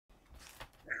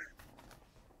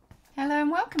Hello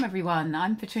and welcome everyone.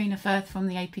 I'm Katrina Firth from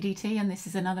the APDT and this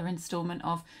is another instalment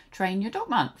of Train Your Dog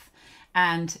Month.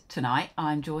 And tonight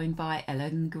I'm joined by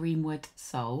Ellen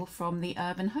Greenwood-Sole from the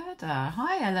Urban Herder.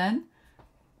 Hi Ellen.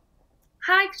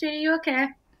 Hi, Katrina, you okay?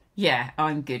 Yeah,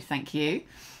 I'm good, thank you.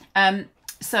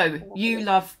 So you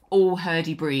love all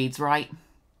herdy breeds, right?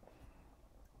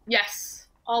 Yes,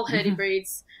 all herding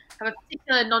breeds. I have a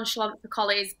particular nonchalance for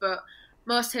collies, but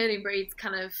most herding breeds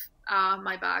kind of are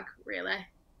my bag, really.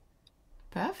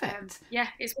 Perfect. Yeah,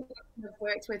 it's what I've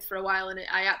worked with for a while, and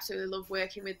I absolutely love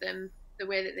working with them. The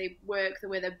way that they work, the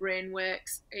way their brain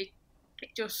works, it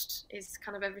just is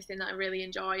kind of everything that I really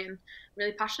enjoy and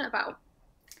really passionate about.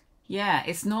 Yeah,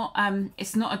 it's not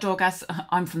a dog, as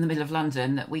I'm from the middle of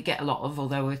London, that we get a lot of,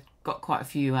 although we've got quite a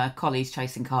few collies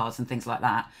chasing cars and things like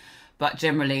that. But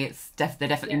generally, they're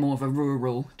definitely Yeah, more of a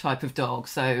rural type of dog.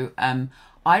 So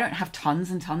I don't have tons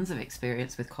and tons of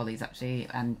experience with collies actually,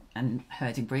 and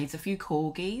herding breeds. A few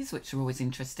corgis, which are always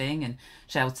interesting, and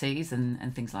shelties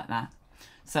and things like that.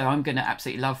 So I'm going to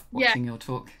absolutely love yeah. watching your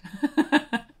talk.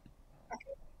 Well,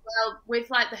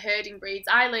 with like the herding breeds,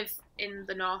 I live in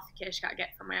the north, in case you can't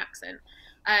get from my accent.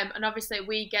 And obviously,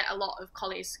 we get a lot of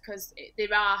collies because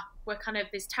we're kind of,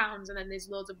 there's towns and then there's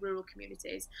loads of rural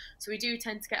communities. So we do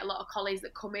tend to get a lot of collies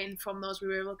that come in from those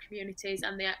rural communities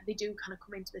and they do kind of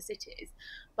come into the cities.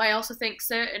 But I also think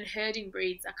certain herding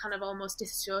breeds are kind of almost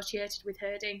disassociated with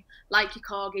herding, like your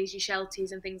corgis, your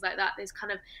shelties, and things like that. There's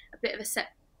kind of a bit of a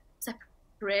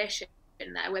separation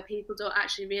in there where people don't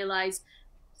actually realise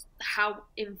how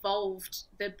involved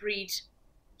the breed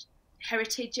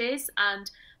heritage is and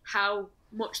how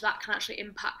much that can actually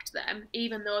impact them,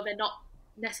 even though they're not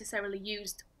necessarily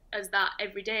used as that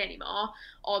every day anymore,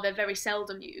 or they're very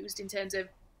seldom used in terms of.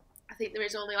 I think there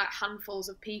is only like handfuls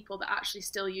of people that actually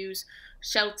still use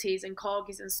shelties and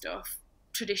corgis and stuff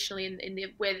traditionally in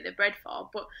the way that they're bred for,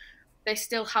 but they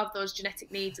still have those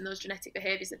genetic needs and those genetic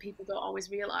behaviours that people don't always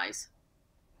realise.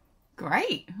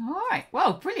 Great. All right.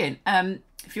 Well, brilliant.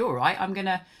 If you're all right, I'm going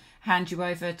to hand you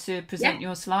over to Yeah. present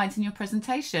your slides and your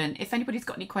presentation. If anybody's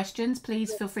got any questions,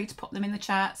 please feel free to pop them in the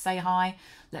chat, say hi,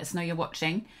 let us know you're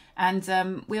watching,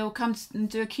 and we'll come and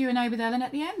do a Q&A with Ellen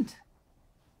at the end.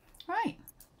 Right.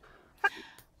 So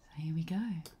here we go.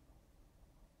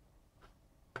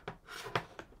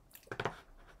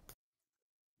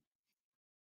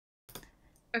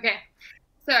 Okay.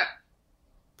 So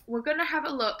we're going to have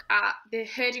a look at the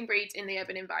herding breeds in the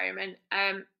urban environment.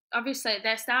 Obviously,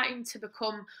 they're starting to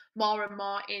become more and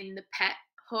more in the pet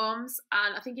homes,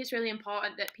 and I think it's really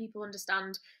important that people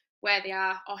understand where they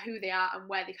are or who they are and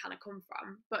where they kind of come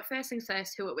from. But first things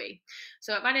first, who are we?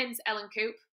 So my name's Ellen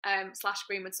Coop. Slash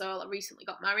Greenwood-Sole. I recently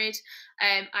got married.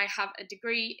 I have a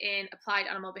degree in applied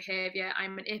animal behaviour.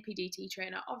 I'm an APDT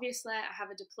trainer. Obviously, I have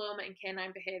a diploma in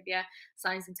canine behaviour,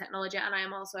 science and technology, and I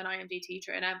am also an IMDT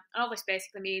trainer. And all this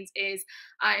basically means is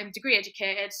I am degree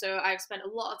educated, so I've spent a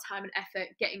lot of time and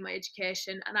effort getting my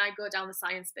education, and I go down the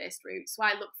science-based route. So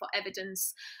I look for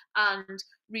evidence and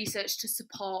research to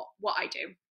support what I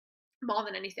do more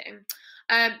than anything.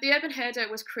 The Urban Herder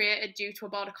was created due to a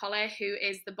border collie who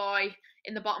is the boy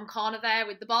in the bottom corner there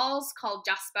with the balls, called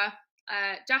Jasper.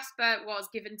 Jasper was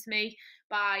given to me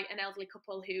by an elderly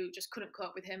couple who just couldn't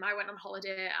cope with him. I went on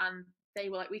holiday and they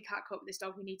were like, we can't cope with this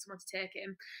dog, we need someone to take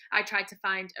him. I tried to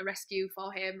find a rescue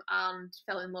for him and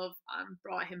fell in love and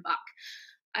brought him back.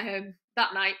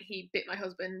 That night he bit my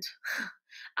husband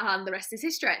and the rest is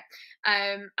history.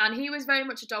 And he was very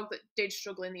much a dog that did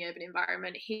struggle in the urban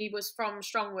environment. He was from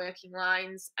strong working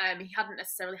lines. He hadn't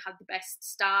necessarily had the best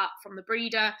start from the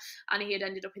breeder, and he had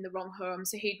ended up in the wrong home.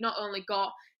 So he'd not only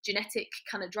got genetic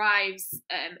kind of drives,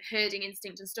 herding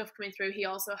instinct and stuff coming through, he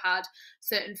also had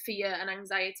certain fear and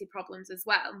anxiety problems as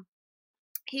well.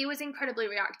 He was incredibly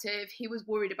reactive. He was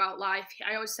worried about life.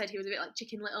 I always said he was a bit like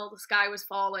Chicken Little. The sky was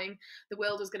falling. The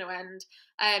world was going to end.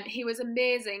 He was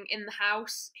amazing in the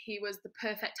house. He was the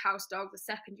perfect house dog. The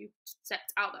second you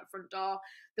stepped out that front door,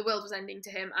 the world was ending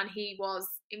to him. And he was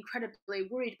incredibly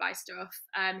worried by stuff.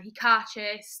 He car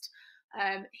chased.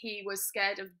 He was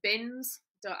scared of bins.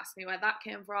 Don't ask me where that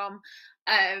came from.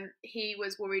 He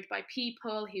was worried by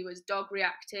people. He was dog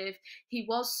reactive. He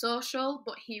was social,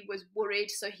 but he was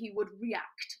worried, so he would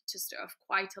react to stuff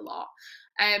quite a lot.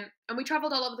 And we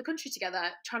travelled all over the country together,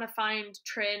 trying to find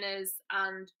trainers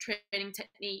and training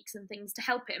techniques and things to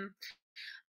help him.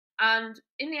 And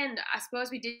in the end, I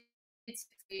suppose we did succeed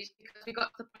because we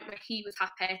got to the point where he was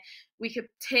happy. We could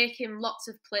take him lots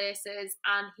of places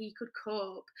and he could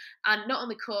cope. And not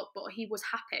only cope, but he was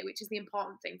happy, which is the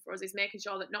important thing for us, is making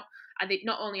sure that not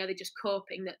only are they just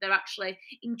coping, that they're actually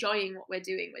enjoying what we're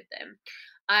doing with them.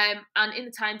 And in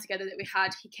the time together that we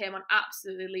had, he came on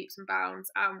absolutely leaps and bounds.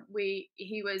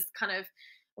 He was kind of,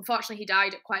 unfortunately, he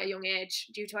died at quite a young age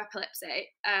due to epilepsy.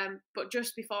 But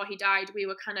just before he died, we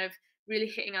were kind of really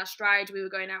hitting our stride. We were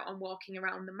going out and walking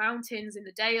around the mountains, in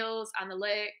the dales and the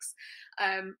lakes.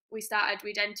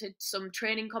 We'd entered some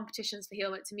training competitions for He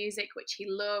Went to Music, which he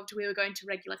loved. We were going to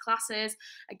regular classes,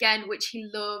 again, which he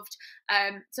loved.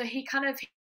 So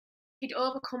he'd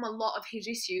overcome a lot of his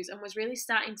issues and was really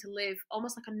starting to live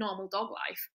almost like a normal dog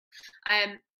life.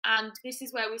 And this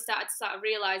is where we started to sort of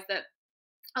realise that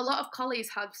a lot of collies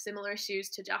have similar issues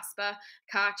to Jasper: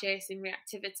 car chasing,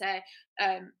 reactivity,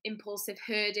 impulsive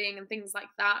herding and things like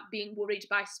that, being worried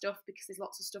by stuff because there's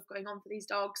lots of stuff going on for these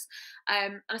dogs.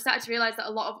 And I started to realise that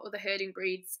a lot of other herding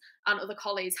breeds and other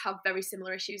collies have very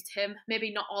similar issues to him,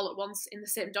 maybe not all at once in the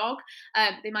same dog.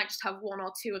 They might just have one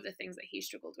or two of the things that he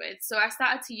struggled with. So I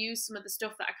started to use some of the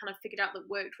stuff that I kind of figured out that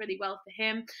worked really well for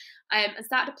him, and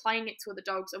started applying it to other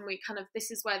dogs. And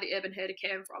this is where the urban herder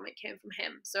came from. It came from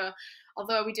him. So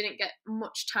although we didn't get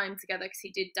much time together because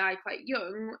he did die quite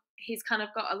young, he's kind of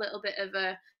got a little bit of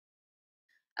a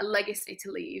legacy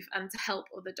to leave and to help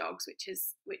other dogs, which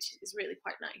is really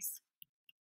quite nice.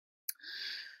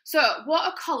 So what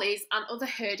are collies and other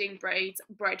herding breeds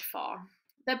bred for?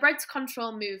 They're bred to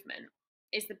control movement.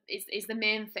 Is the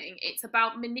main thing. It's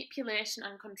about manipulation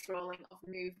and controlling of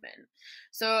movement.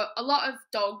 So a lot of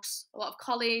dogs, a lot of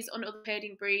collies and other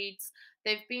herding breeds,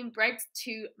 they've been bred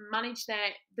to manage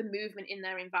the movement in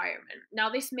their environment. Now,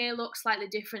 this may look slightly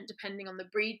different depending on the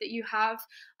breed that you have.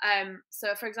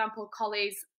 So, for example,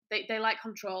 collies, they like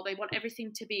control. They want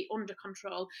everything to be under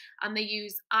control, and they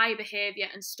use eye behaviour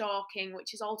and stalking,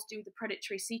 which is all to do with the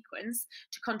predatory sequence,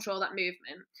 to control that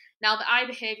movement. Now, the eye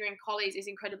behaviour in collies is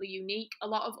incredibly unique. A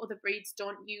lot of other breeds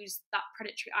don't use that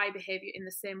predatory eye behaviour in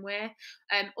the same way.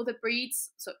 Other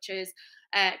breeds, such as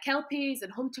Kelpies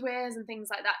and Hunterways and things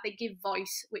like that, they give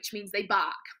voice, which means they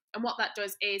bark. And what that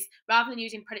does is, rather than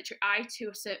using predatory eye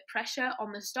to assert pressure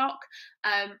on the stock,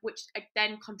 which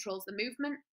then controls the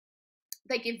movement,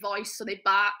 they give voice, so they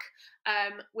bark,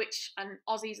 and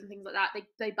Aussies and things like that,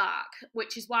 they bark,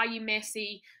 which is why you may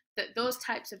see that those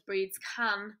types of breeds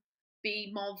can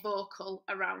be more vocal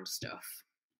around stuff.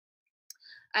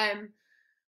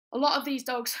 A lot of these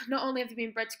dogs, not only have they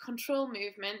been bred to control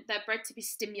movement, they're bred to be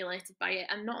stimulated by it,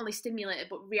 and not only stimulated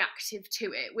but reactive to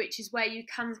it, which is where you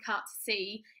can start to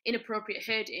see inappropriate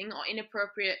herding or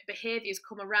inappropriate behaviours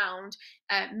come around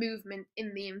movement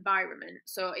in the environment.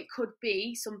 So it could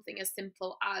be something as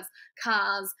simple as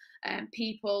cars,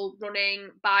 people running,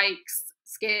 bikes,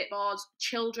 skateboards,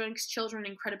 children, because children are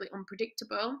incredibly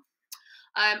unpredictable.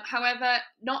 However,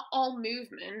 not all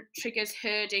movement triggers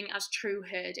herding as true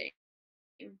herding.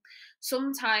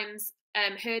 Sometimes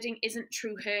herding isn't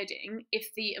true herding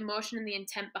if the emotion and the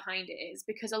intent behind it is,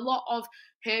 because a lot of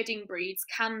herding breeds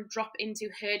can drop into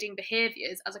herding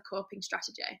behaviours as a coping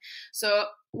strategy. So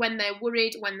when they're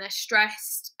worried, when they're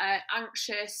stressed,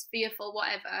 anxious, fearful,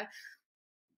 whatever,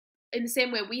 in the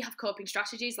same way we have coping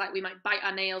strategies, like we might bite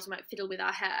our nails, we might fiddle with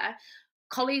our hair,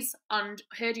 collies and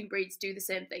herding breeds do the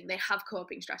same thing. They have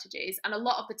coping strategies, and a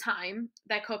lot of the time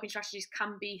their coping strategies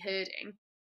can be herding.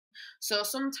 So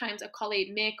sometimes a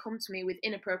collie may come to me with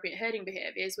inappropriate herding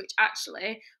behaviours, which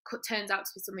actually turns out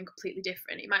to be something completely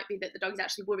different. It might be that the dog's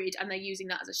actually worried and they're using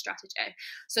that as a strategy.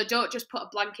 So don't just put a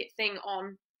blanket thing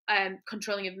on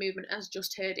controlling of movement as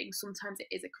just herding. Sometimes it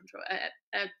is a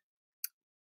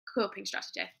coping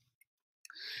strategy.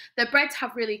 Their breds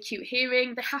have really acute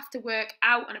hearing. They have to work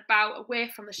out and about, away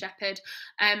from the shepherd.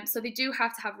 So they do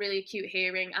have to have really acute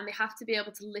hearing, and they have to be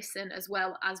able to listen as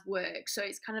well as work. So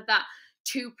it's kind of that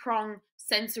two-prong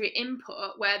sensory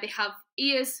input where they have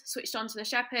ears switched onto the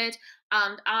shepherd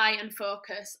and eye and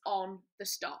focus on the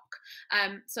stock.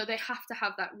 So they have to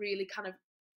have that really kind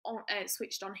of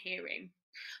switched on hearing.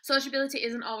 Sociability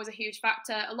isn't always a huge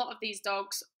factor. A lot of these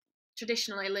dogs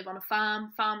traditionally live on a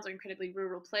farm. Farms are incredibly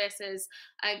rural places.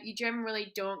 You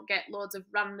generally don't get loads of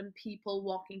random people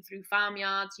walking through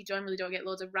farmyards. You generally don't get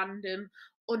loads of random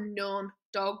unknown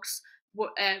dogs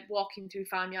walking through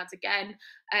farmyards again.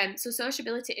 So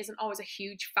sociability isn't always a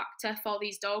huge factor for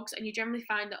these dogs, and you generally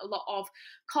find that a lot of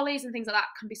collies and things like that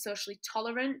can be socially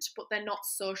tolerant, but they're not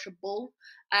sociable,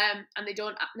 and they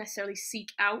don't necessarily seek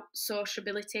out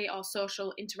sociability or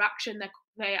social interaction.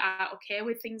 They are okay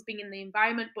with things being in the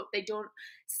environment, but they don't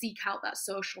seek out that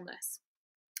socialness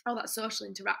or that social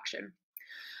interaction.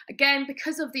 Again,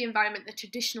 because of the environment they're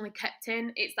traditionally kept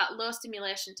in, it's that low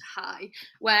stimulation to high,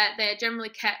 where they're generally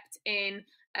kept in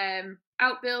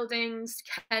outbuildings,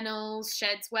 kennels,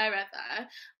 sheds, wherever,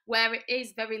 where it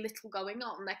is very little going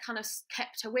on, they're kind of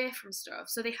kept away from stuff.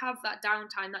 So they have that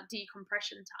downtime, that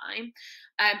decompression time.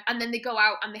 And then they go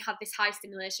out and they have this high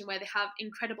stimulation where they have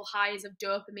incredible highs of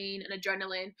dopamine and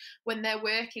adrenaline when they're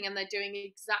working and they're doing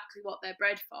exactly what they're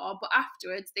bred for. But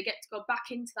afterwards, they get to go back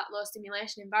into that low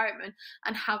stimulation environment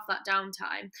and have that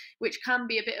downtime, which can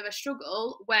be a bit of a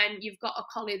struggle when you've got a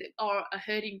collie or a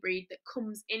herding breed that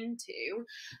comes into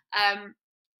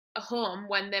a home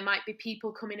when there might be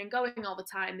people coming and going all the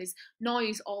time. There's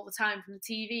noise all the time from the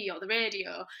TV or the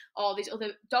radio, or there's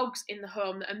other dogs in the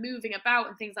home that are moving about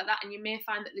and things like that. And you may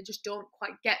find that they just don't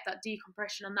quite get that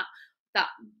decompression and that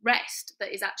rest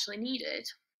that is actually needed.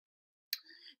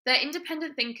 They're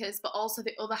independent thinkers, but also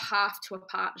the other half to a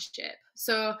partnership.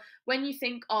 So when you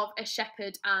think of a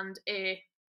shepherd and a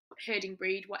herding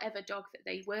breed, whatever dog that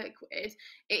they work with,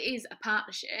 it is a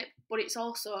partnership, but it's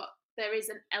also, there is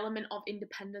an element of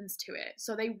independence to it.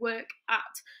 So they work at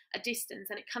a distance,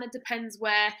 and it kind of depends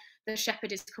where the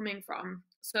shepherd is coming from.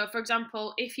 So for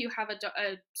example, if you have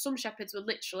some shepherds will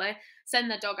literally send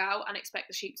their dog out and expect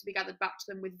the sheep to be gathered back to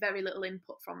them with very little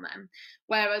input from them.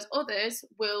 Whereas others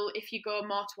will, if you go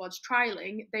more towards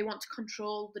trialing, they want to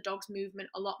control the dog's movement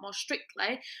a lot more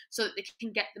strictly so that they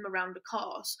can get them around a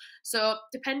course. So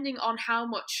depending on how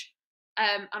much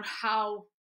and how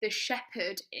the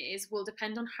shepherd will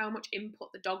depend on how much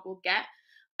input the dog will get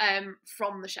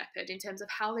from the shepherd in terms of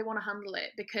how they want to handle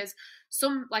it. Because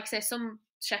some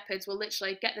shepherds will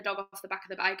literally get the dog off the back of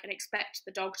the bike and expect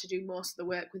the dog to do most of the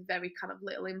work with very kind of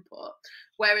little input,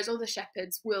 whereas other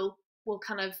shepherds will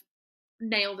kind of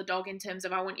nail the dog in terms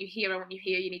of, I want you here,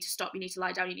 you need to stop, you need to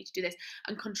lie down, you need to do this,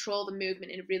 and control the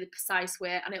movement in a really precise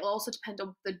way. And it'll also depend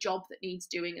on the job that needs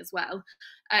doing as well,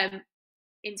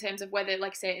 in terms of whether,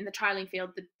 like say in the trialing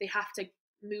field, they have to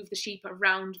move the sheep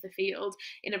around the field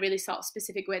in a really sort of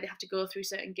specific way. They have to go through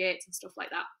certain gates and stuff like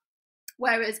that.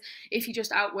 Whereas if you're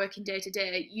just out working day to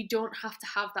day, you don't have to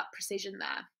have that precision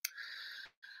there.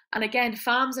 And again,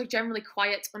 farms are generally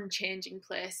quiet, unchanging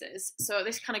places. So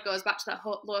this kind of goes back to that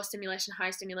low stimulation, high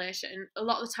stimulation. A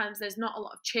lot of the times there's not a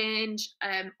lot of change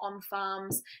on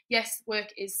farms. Yes, work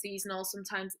is seasonal.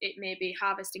 Sometimes it may be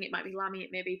harvesting, it might be lambing,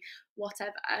 it may be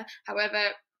whatever. However,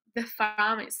 the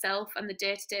farm itself and the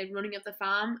day-to-day running of the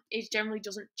farm, it generally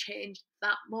doesn't change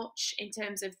that much in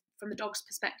terms of from the dog's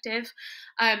perspective.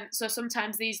 So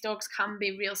sometimes these dogs can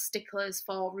be real sticklers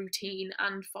for routine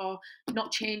and for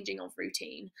not changing of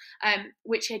routine,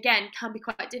 which again can be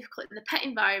quite difficult in the pet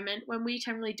environment when we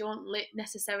generally don't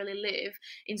necessarily live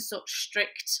in such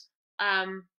strict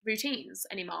routines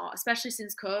anymore, especially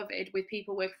since COVID, with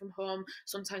people working from home,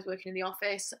 sometimes working in the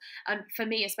office. And for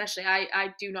me especially,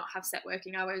 I do not have set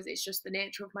working hours. It's just the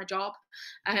nature of my job.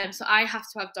 So I have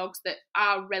to have dogs that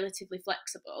are relatively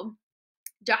flexible.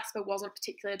 Jasper wasn't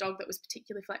particularly a dog that was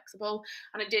particularly flexible,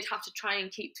 and I did have to try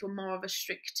and keep to a more of a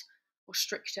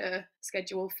stricter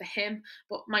schedule for him.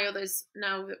 But my others,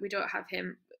 now that we don't have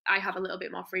him, I have a little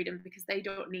bit more freedom because they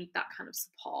don't need that kind of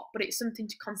support. But it's something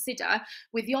to consider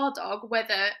with your dog,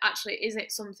 whether actually is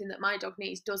it something that my dog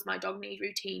needs? Does my dog need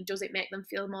routine? Does it make them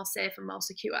feel more safe and more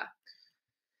secure?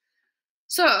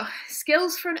 So,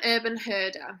 skills for an urban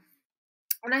herder.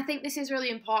 And I think this is really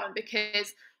important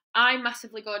because I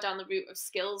massively go down the route of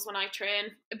skills when I train.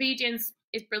 Obedience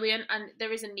is brilliant and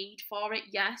there is a need for it,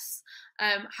 yes.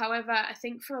 However, I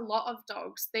think for a lot of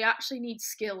dogs, they actually need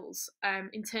skills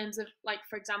in terms of, like,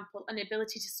 for example, an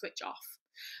ability to switch off,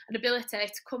 an ability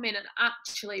to come in and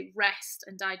actually rest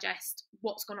and digest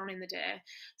what's going on in the day.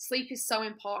 Sleep is so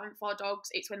important for dogs.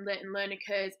 It's when latent learn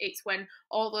occurs. It's when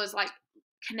all those like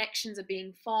connections are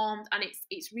being formed, and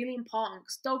it's really important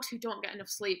because dogs who don't get enough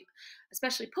sleep,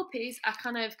 especially puppies, are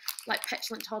kind of like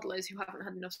petulant toddlers who haven't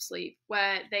had enough sleep,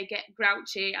 where they get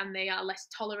grouchy and they are less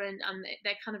tolerant and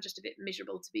they're kind of just a bit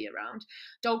miserable to be around.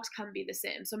 Dogs can be the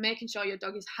same, so making sure your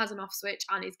dog has an off switch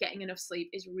and is getting enough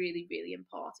sleep is really, really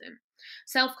important.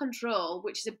 Self-control,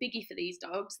 which is a biggie for these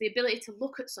dogs, the ability to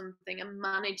look at something and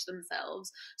manage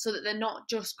themselves so that they're not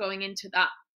just going into that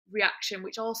reaction,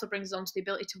 which also brings us on to the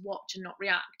ability to watch and not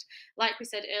react. Like we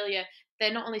said earlier,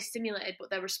 they're not only stimulated, but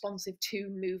they're responsive to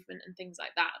movement and things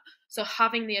like that. So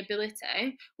having the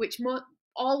ability, which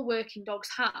all working dogs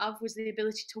have, was the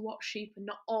ability to watch sheep and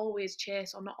not always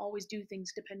chase or not always do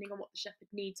things depending on what the shepherd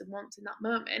needs and wants in that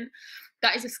moment.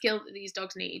 That is a skill that these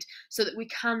dogs need so that we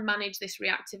can manage this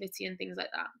reactivity and things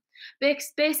like that.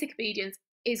 Basic obedience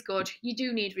is good. You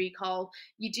do need recall,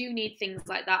 you do need things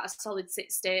like that, a solid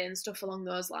sit stay and stuff along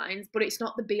those lines, but it's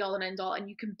not the be all and end all, and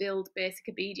you can build basic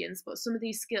obedience. But some of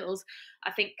these skills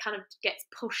I think kind of gets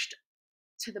pushed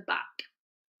to the back.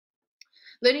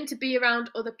 Learning to be around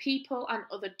other people and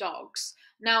other dogs.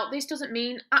 Now, this doesn't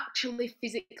mean actually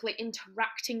physically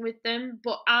interacting with them,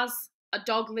 but as a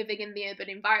dog living in the urban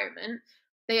environment,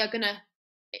 they are going to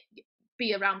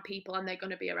be around people and they're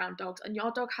going to be around dogs, and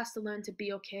your dog has to learn to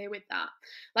be okay with that.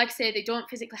 Like I say, they don't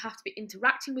physically have to be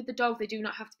interacting with the dog, they do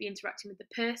not have to be interacting with the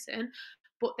person,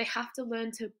 but they have to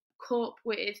learn to cope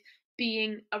with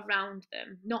being around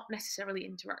them, not necessarily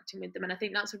interacting with them. And I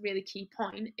think that's a really key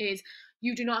point, is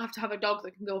you do not have to have a dog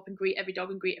that can go up and greet every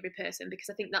dog and greet every person, because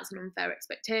I think that's an unfair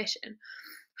expectation.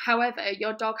 However,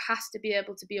 your dog has to be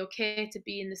able to be okay to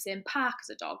be in the same park as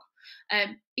a dog.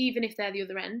 Even if they're the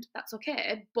other end, that's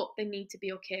okay, but they need to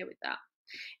be okay with that.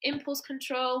 Impulse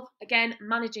control, again,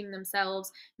 managing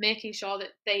themselves, making sure that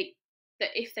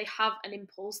if they have an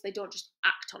impulse, they don't just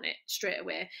act on it straight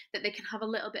away, that they can have a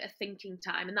little bit of thinking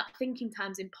time. And that thinking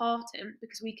time is important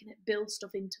because we can build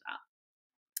stuff into that.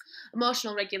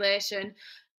 Emotional regulation,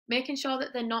 making sure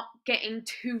that they're not getting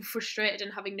too frustrated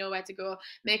and having nowhere to go,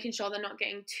 making sure they're not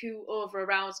getting too over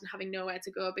aroused and having nowhere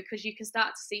to go, because you can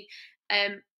start to see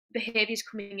behaviours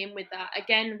coming in with that,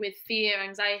 again with fear,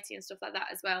 anxiety and stuff like that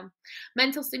as well.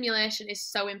 Mental stimulation is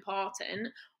so important.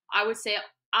 I would say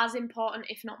as important,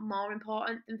 if not more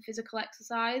important, than physical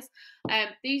exercise.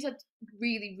 These are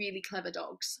really, really clever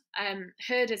dogs.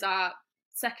 Herders are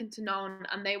second to none,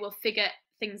 and they will figure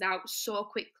things out so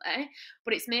quickly,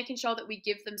 but it's making sure that we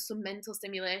give them some mental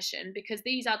stimulation, because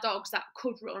these are dogs that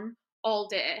could run all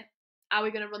day. Are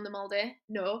we going to run them all day?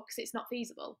 No, because it's not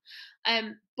feasible.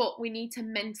 But we need to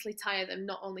mentally tire them,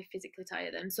 not only physically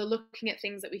tire them. So looking at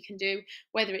things that we can do,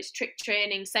 whether it's trick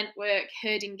training, scent work,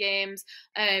 herding games,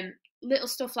 little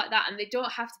stuff like that. And they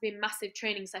don't have to be massive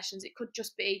training sessions. It could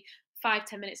just be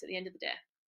 5-10 minutes at the end of the day.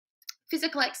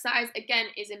 Physical exercise, again,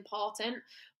 is important,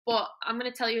 but I'm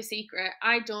going to tell you a secret.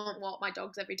 I don't walk my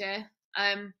dogs every day.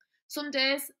 Some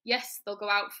days, yes, they'll go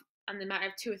out and they might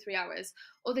have 2 or 3 hours.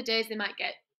 Other days, they might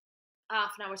get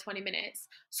half an hour, 20 minutes.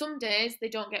 Some days they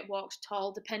don't get walked at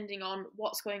all, depending on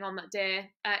what's going on that day.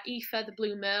 Aoife, the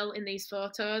blue merle in these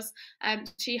photos,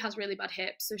 she has really bad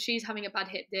hips, so she's having a bad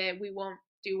hip day. We won't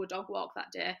do a dog walk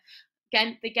that day.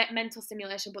 Again, they get mental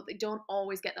stimulation, but they don't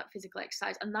always get that physical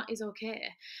exercise, and that is okay.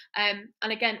 And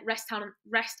again, rest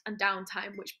and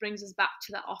downtime, which brings us back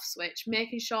to that off switch,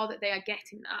 making sure that they are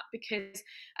getting that, because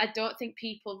I don't think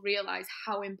people realise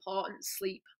how important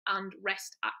sleep and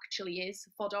rest actually is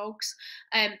for dogs.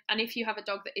 And if you have a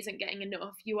dog that isn't getting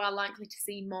enough, you are likely to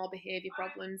see more behaviour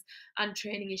problems and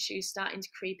training issues starting to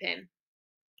creep in.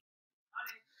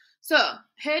 So,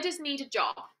 herders need a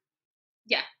job.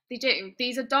 Yeah, they do.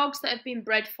 These are dogs that have been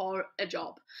bred for a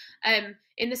job.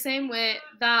 In the same way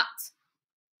that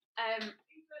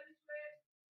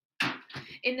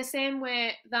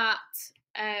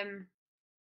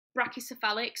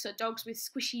brachycephalic, so dogs with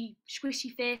squishy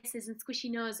faces and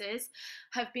squishy noses,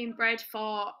 have been bred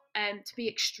for to be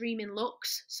extreme in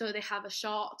looks, so they have a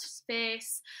short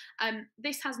face.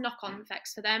 This has knock-on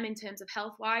effects for them in terms of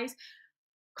health-wise.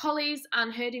 Collies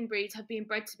and herding breeds have been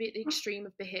bred to be at the extreme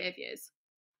of behaviours.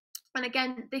 And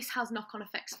again, this has knock-on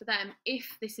effects for them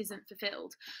if this isn't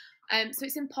fulfilled. So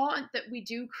it's important that we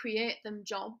do create them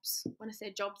jobs. When I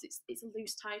say jobs, it's a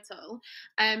loose title,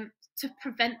 to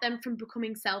prevent them from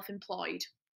becoming self-employed.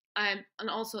 And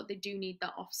also they do need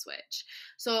that off switch.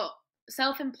 So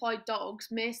self-employed dogs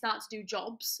may start to do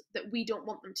jobs that we don't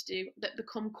want them to do, that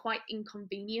become quite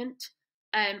inconvenient,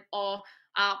 or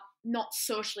are not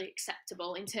socially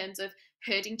acceptable, in terms of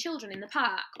herding children in the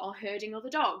park or herding other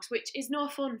dogs, which is no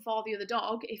fun for the other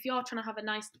dog. If you're trying to have a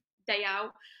nice day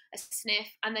out, a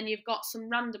sniff, and then you've got some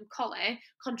random collie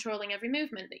controlling every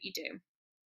movement that you do.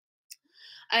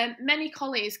 Many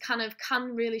collies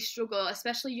can really struggle,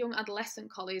 especially young adolescent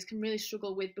collies can really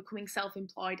struggle with becoming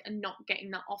self-employed and not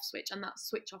getting that off switch and that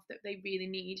switch off that they really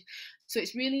need. So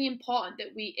it's really important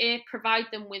that we provide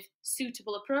them with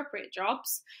suitable, appropriate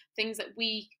jobs, things that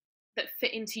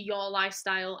fit into your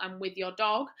lifestyle and with your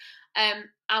dog, and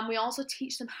we also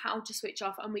teach them how to switch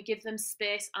off, and we give them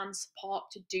space and support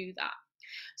to do that.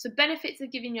 So benefits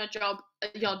of giving your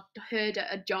herder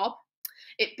a job: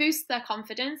 it boosts their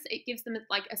confidence, it gives them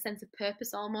like a sense of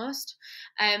purpose almost,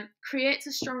 creates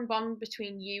a strong bond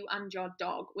between you and your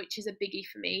dog, which is a biggie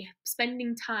for me.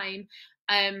 Spending time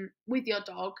with your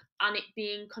dog and it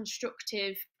being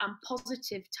constructive and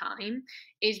positive time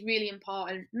is really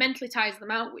important. Mentally tires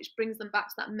them out, which brings them back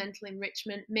to that mental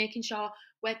enrichment, making sure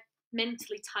we're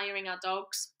mentally tiring our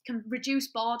dogs, can reduce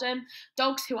boredom.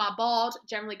 Dogs who are bored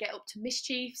generally get up to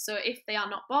mischief, so if they are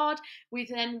not bored, we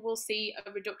then will see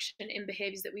a reduction in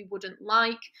behaviours that we wouldn't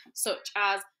like, such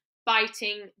as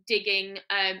biting, digging,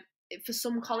 for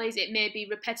some collies, it may be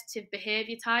repetitive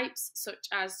behaviour types, such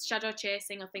as shadow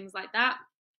chasing or things like that.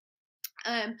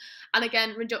 And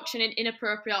again, reduction in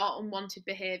inappropriate or unwanted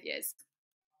behaviours.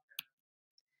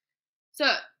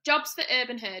 So, jobs for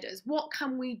urban herders. What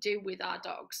can we do with our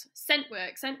dogs? Scent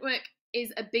work. Scent work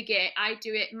is a biggie. I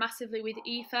do it massively with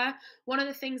Aoife. One of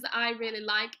the things that I really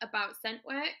like about scent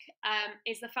work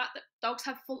is the fact that dogs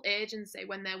have full agency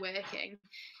when they're working.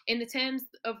 In the terms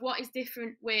of what is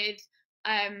different with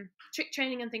trick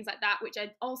training and things like that, which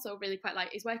I also really quite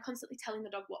like, is we're constantly telling the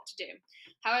dog what to do.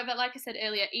 However, like I said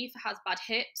earlier, Aoife has bad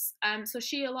hips, so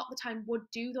she a lot of the time would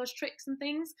do those tricks and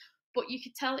things, but you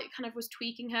could tell it kind of was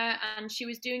tweaking her, and she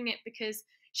was doing it because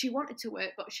she wanted to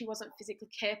work, but she wasn't physically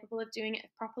capable of doing it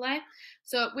properly.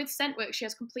 So with scent work, she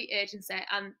has complete agency,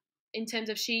 and in terms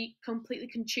of she completely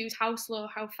can choose how slow,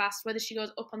 how fast, whether she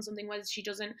goes up on something, whether she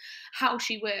doesn't, how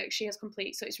she works, she has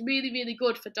complete. So it's really, really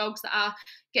good for dogs that are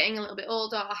getting a little bit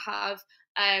older or have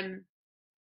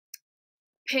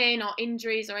pain or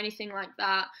injuries or anything like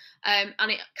that. And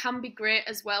it can be great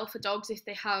as well for dogs if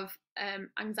they have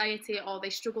anxiety or they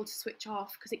struggle to switch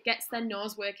off, because it gets their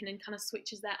nose working and kind of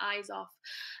switches their eyes off.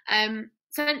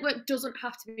 Scent work doesn't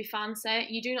have to be fancy.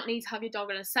 You do not need to have your dog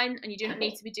on a scent, and you do not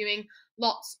need to be doing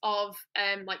lots of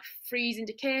like freeze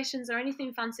indications or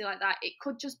anything fancy like that. It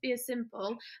could just be as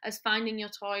simple as finding your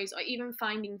toys or even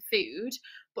finding food,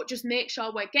 but just make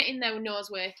sure we're getting their nose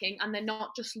working and they're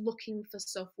not just looking for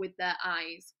stuff with their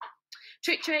eyes.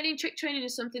 Trick training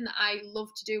is something that I love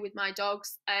to do with my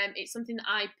dogs. It's something that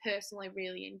I personally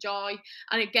really enjoy,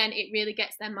 and again, it really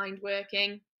gets their mind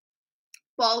working.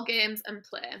 Ball games and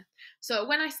play. So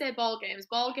when I say ball games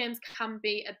can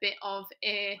be a bit of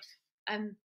a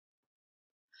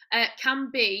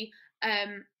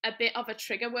bit of a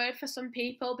trigger word for some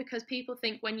people, because people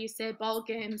think when you say ball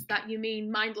games that you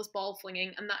mean mindless ball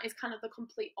flinging, and that is kind of the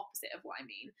complete opposite of what I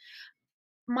mean.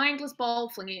 Mindless ball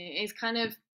flinging is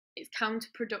it's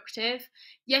counterproductive.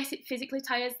 Yes, it physically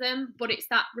tires them, but it's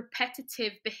that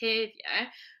repetitive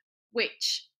behaviour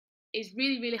which is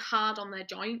really, really hard on their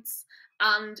joints.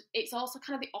 And it's also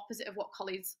kind of the opposite of what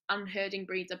collies and herding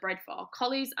breeds are bred for.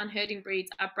 Collies and herding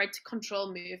breeds are bred to control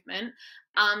movement,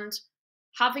 and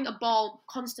having a ball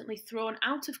constantly thrown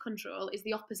out of control is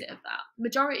the opposite of that.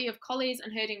 Majority of collies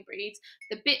and herding breeds,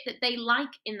 the bit that they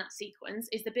like in that sequence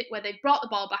is the bit where they brought the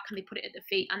ball back and they put it at their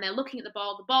feet and they're looking at the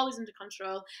ball is under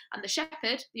control, and the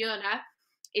shepherd, the owner,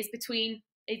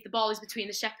 the ball is between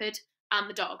the shepherd and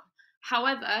the dog.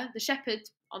 However, the shepherd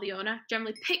or the owner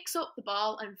generally picks up the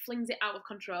ball and flings it out of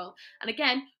control. And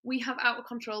again, we have out of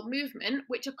control movement,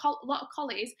 which a lot of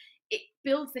collies, it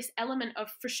builds this element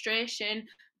of frustration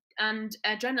and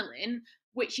adrenaline,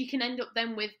 which you can end up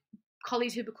then with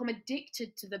collies who become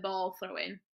addicted to the ball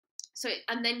throwing.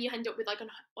 And then you end up with like an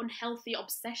unhealthy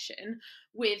obsession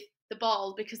with the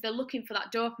ball, because they're looking for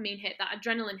that dopamine hit, that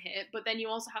adrenaline hit, but then you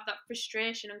also have that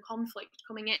frustration and conflict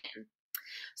coming in.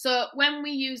 So when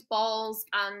we use balls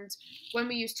and when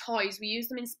we use toys, we use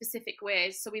them in specific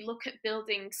ways. So we look at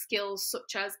building skills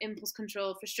such as impulse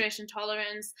control, frustration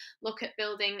tolerance, look at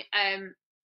building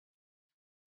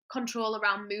control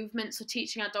around movement, so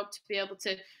teaching our dog to be able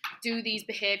to do these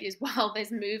behaviours while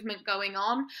there's movement going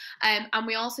on. And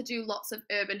we also do lots of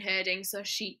urban herding, so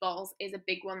sheep balls is a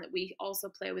big one that we also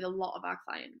play with a lot of our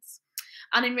clients.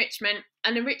 And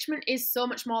enrichment is so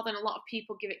much more than a lot of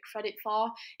people give it credit for.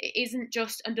 It isn't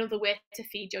just another way to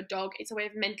feed your dog, it's a way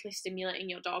of mentally stimulating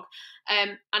your dog,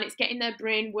 and it's getting their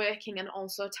brain working and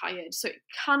also tired. So it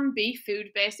can be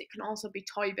food based, it can also be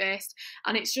toy based,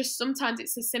 and it's just sometimes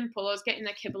it's as simple as getting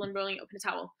their kibble and rolling it up in a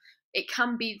towel. It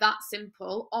can be that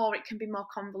simple, or it can be more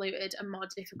convoluted and more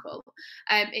difficult.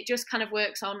 It just kind of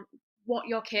works on what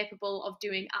you're capable of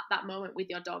doing at that moment with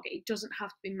your dog. It doesn't have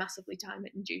to be massively time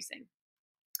inducing.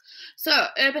 So,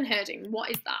 urban herding, what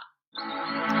is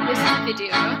that? This is a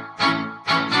video.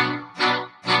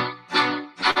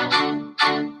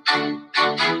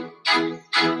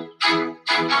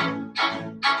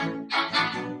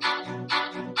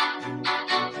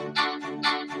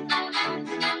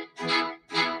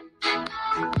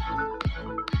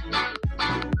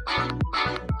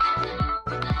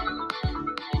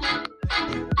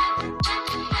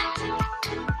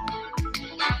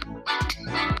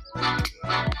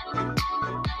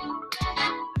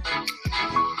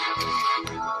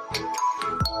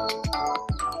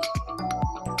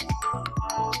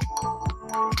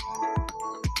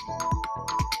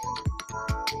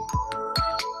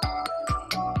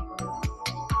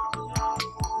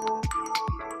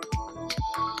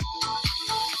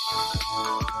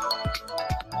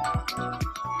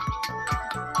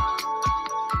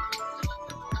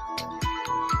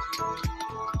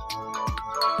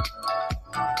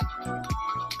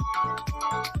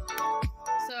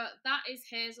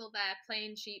 Hazel there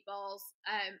playing sheep balls,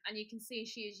 and you can see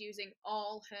she is using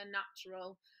all her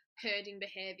natural herding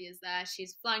behaviours there.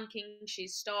 She's flanking,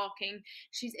 she's stalking,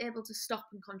 she's able to stop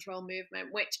and control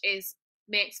movement, which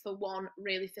makes for one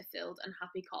really fulfilled and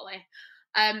happy collie.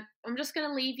 I'm just going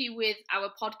to leave you with our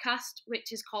podcast,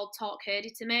 which is called Talk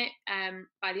Herdy to Me,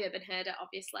 by the Urban Herder,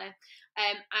 obviously.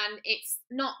 And it's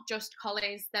not just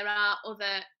collies. There are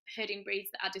other herding breeds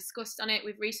that are discussed on it.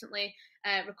 We've recently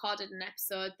recorded an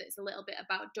episode that's a little bit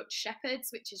about Dutch Shepherds,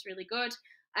 which is really good.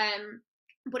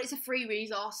 But it's a free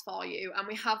resource for you, and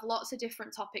we have lots of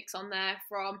different topics on there,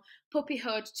 from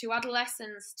puppyhood to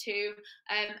adolescence to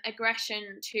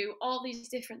aggression, to all these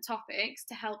different topics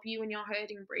to help you and your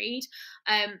herding breed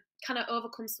kind of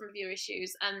overcome some of your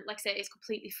issues. And like I say, it's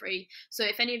completely free. So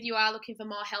if any of you are looking for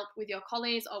more help with your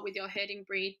collies or with your herding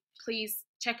breed, please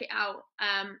check it out,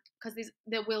 because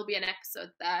there will be an episode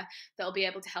there that'll be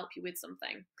able to help you with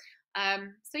something.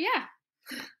 So yeah,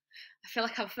 I feel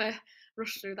like I've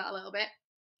rushed through that a little bit.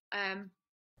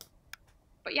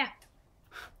 But yeah.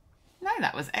 No,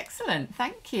 that was excellent.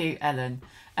 Thank you, Ellen.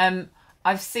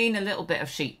 I've seen a little bit of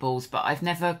sheep balls, but I've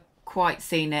never quite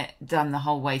seen it done the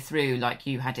whole way through like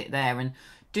you had it there. And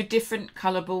do different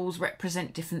colour balls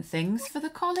represent different things for the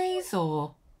collies,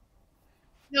 or?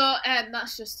 No,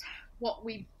 that's just what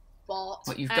we bought.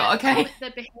 What you've got, okay.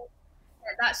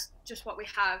 That's just what we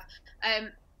have.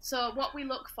 So what we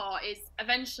look for is,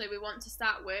 eventually we want to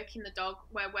start working the dog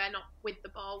where we're not with the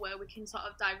ball, where we can sort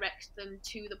of direct them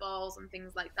to the balls and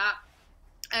things like that.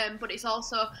 But it's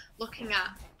also looking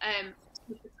at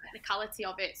the technicality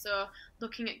of it. So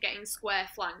looking at getting square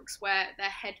flanks where their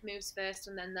head moves first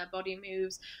and then their body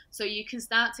moves. So you can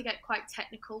start to get quite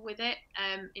technical with it,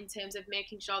 in terms of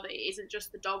making sure that it isn't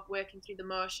just the dog working through the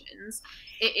motions.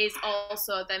 It is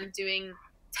also them doing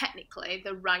technically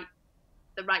the right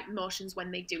motions when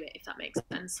they do it, if that makes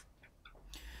sense.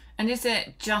 And is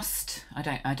it just,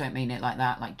 I don't mean it like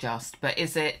that, like just, but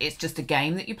it's just a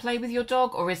game that you play with your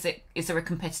dog, or is there a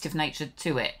competitive nature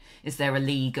to it? Is there a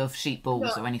league of sheep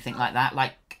balls or anything like that?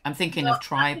 Like, I'm thinking of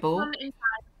tribal.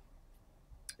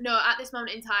 No, at this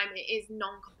moment in time, it is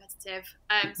non-competitive.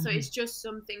 So it's just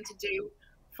something to do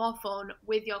for fun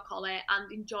with your collie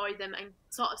and enjoy them and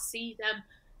sort of see them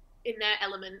in their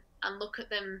element and look at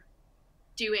them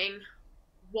doing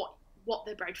what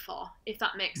they're bred for, if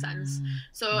that makes sense.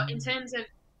 So in terms of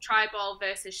tribal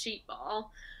versus sheep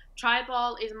ball,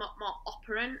 tribal is more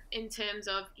operant in terms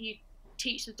of you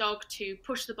teach the dog to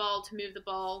push the ball, to move the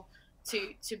ball,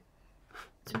 to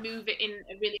move it in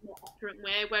a really more operant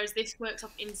way, whereas this works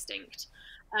off instinct,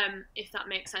 if that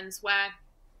makes sense, where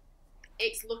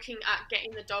it's looking at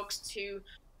getting the dogs to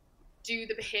do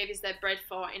the behaviours they're bred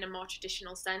for in a more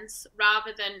traditional sense,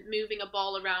 rather than moving a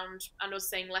ball around and us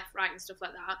saying left, right and stuff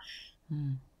like that.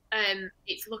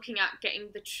 It's looking at getting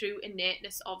the true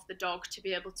innateness of the dog to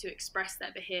be able to express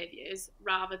their behaviours,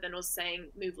 rather than us saying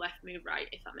move left, move right,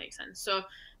 if that makes sense. So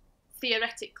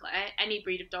theoretically, any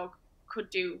breed of dog could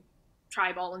do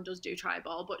tribal and does do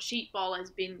tribal, but sheep ball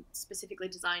has been specifically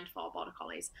designed for border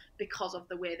collies because of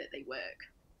the way that they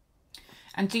work.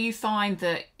 And do you find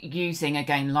that using a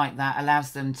game like that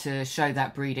allows them to show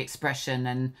that breed expression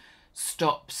and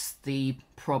stops the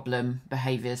problem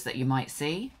behaviours that you might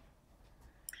see?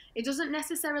 It doesn't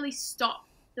necessarily stop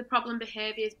the problem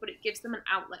behaviours, but it gives them an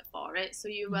outlet for it, so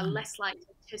you are less likely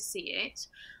to see it.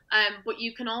 But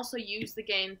you can also use the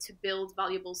game to build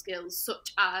valuable skills,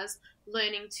 such as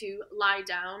learning to lie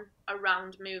down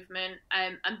around movement,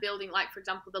 and building, like, for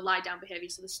example, the lie down behaviour,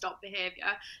 so the stop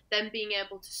behaviour, then being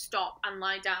able to stop and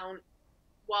lie down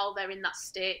while they're in that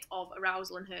state of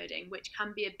arousal and herding, which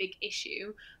can be a big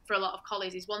issue for a lot of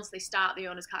collies, is once they start, the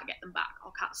owners can't get them back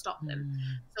or can't stop them.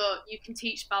 So you can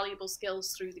teach valuable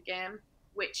skills through the game,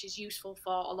 which is useful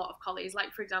for a lot of collies.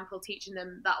 Like, for example, teaching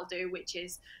them that'll do, which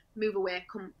is move away,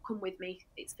 come with me,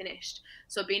 it's finished.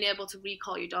 So being able to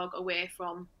recall your dog away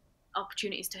from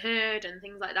opportunities to herd and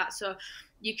things like that. So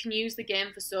you can use the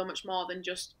game for so much more than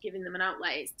just giving them an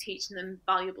outlet. It's teaching them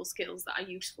valuable skills that are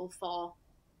useful for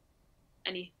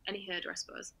any herder, I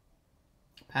suppose.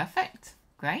 Perfect.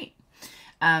 Great.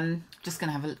 Just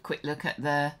going to have a quick look at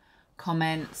the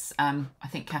comments. I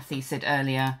think Kathy said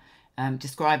earlier,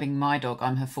 describing my dog,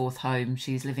 I'm her fourth home.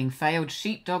 She's living failed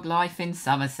sheepdog life in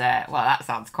Somerset. Well, that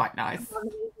sounds quite nice.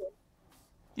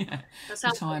 Yeah. That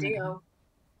sounds ideal.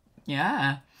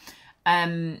 Yeah.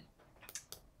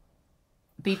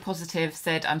 Be Positive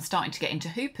said, I'm starting to get into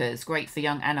hoopers. Great for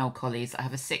young and old collies. I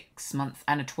have a 6-month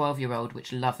and a 12-year-old,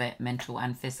 which love it, mental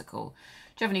and physical.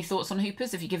 Do you have any thoughts on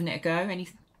hoopers? Have you given it a go?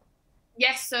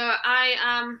 Yes, so I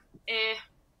am a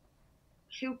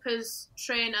hoopers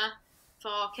trainer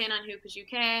for Canine Hoopers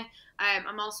UK.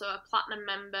 I'm also a platinum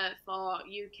member for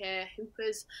UK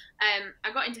Hoopers.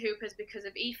 I got into Hoopers because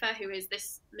of Aoife, who is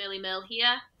this Millie Mill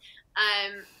here.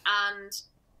 And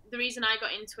the reason I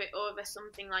got into it over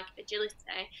something like agility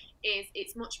is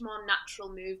it's much more natural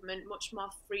movement, much more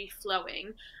free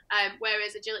flowing.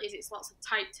 Whereas agility is it's lots of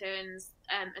tight turns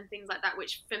and things like that,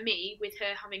 which for me, with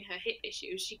her having her hip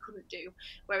issues, she couldn't do.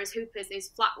 Whereas Hoopers is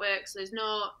flat work, so there's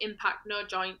no impact, no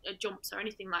joint jumps or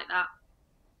anything like that.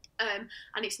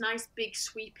 And it's nice, big,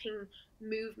 sweeping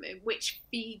movement, which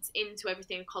feeds into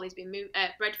everything Collie's been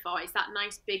bred for. It's that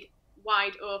nice, big,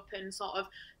 wide open sort of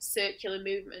circular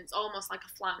movements, almost like a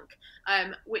flank,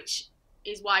 which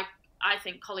is why I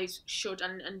think Collies should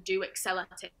and do excel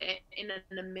at it in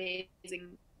an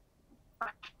amazing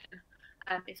fashion,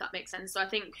 if that makes sense. So I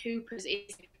think Hoopers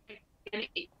is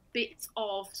bits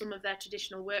of some of their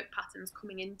traditional work patterns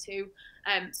coming into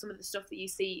some of the stuff that you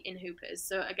see in Hoopers.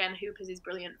 So again, Hoopers is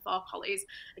brilliant for Collies.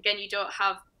 Again, you don't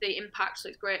have the impact, so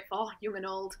it's great for young and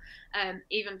old,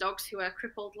 even dogs who are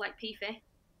crippled like Peefy.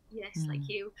 Yes, like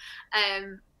you.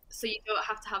 So you don't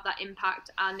have to have that impact,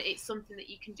 and it's something that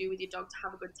you can do with your dog to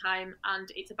have a good time. And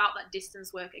it's about that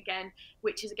distance work again,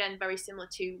 which is again very similar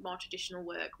to more traditional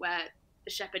work where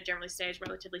the shepherd generally stays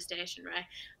relatively stationary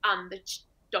and the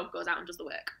dog goes out and does the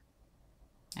work.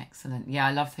 Excellent. Yeah,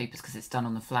 I love Hoopers because it's done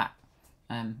on the flat.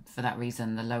 For that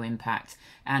reason, the low impact,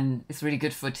 and it's really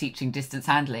good for teaching distance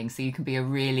handling. So you can be a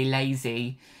really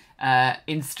lazy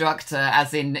instructor,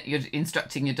 as in you're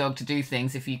instructing your dog to do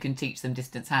things if you can teach them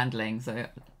distance handling. So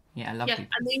yeah, I love Hoopers.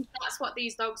 I mean that's what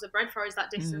these dogs are bred for, is that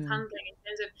distance handling. In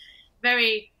terms of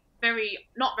very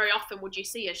not very often would you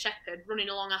see a shepherd running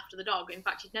along after the dog. In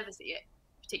fact, you'd never see it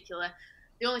particularly.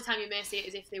 The only time you may see it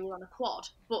is if they were on a quad,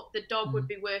 but the dog would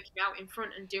be working out in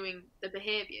front and doing the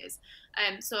behaviours.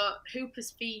 So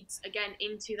Hoopers feeds again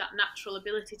into that natural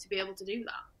ability to be able to do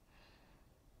that.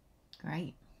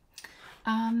 Great.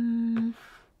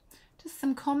 Just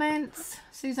some comments.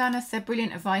 Susanna said,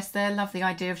 brilliant advice there. Love the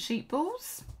idea of sheep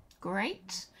balls.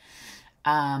 Great.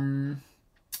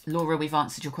 Laura, we've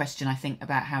answered your question, I think,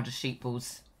 about how do sheep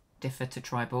balls differ to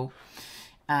tribal.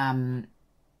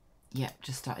 Yeah,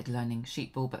 just started learning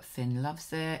sheep ball, but Finn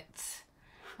loves it.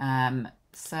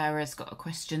 Sarah's got a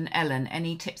question. Ellen,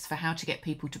 any tips for how to get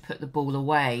people to put the ball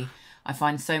away? I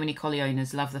find so many collie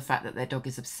owners love the fact that their dog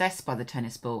is obsessed by the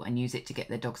tennis ball and use it to get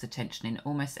their dog's attention in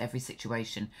almost every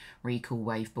situation. Recall,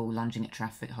 wave ball, lunging at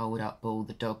traffic, hold up ball,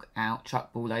 the dog out,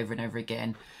 chuck ball over and over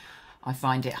again. I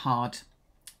find it hard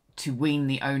to wean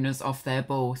the owners off their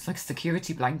ball. It's like a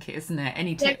security blanket, isn't it?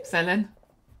 Any tips, Ellen?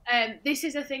 This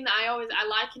is a thing that I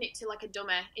liken it to like a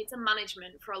dummy. It's a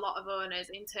management for a lot of owners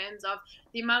in terms of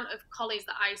the amount of collies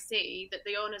that I see that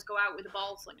the owners go out with a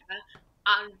ball flinger,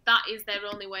 and that is their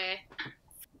only way,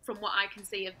 from what I can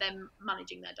see, of them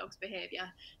managing their dog's behaviour.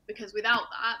 Because without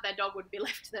that, their dog would be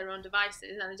left to their own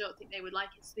devices, and I don't think they would like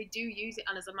it. So they do use it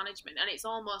as a management, and it's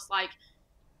almost like,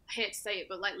 I hate to say it,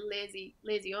 but like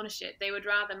lazy ownership. They would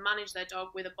rather manage their dog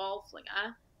with a ball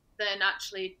flinger than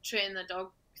actually train their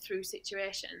dog through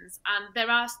situations. And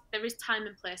there is time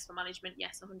and place for management,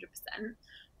 yes, 100%,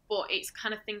 but it's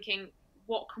kind of thinking,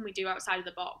 what can we do outside of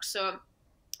the box? So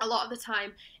a lot of the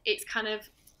time it's kind of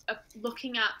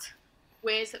looking at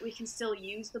ways that we can still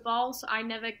use the ball. So I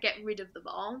never get rid of the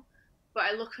ball, but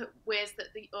I look at ways that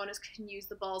the owners can use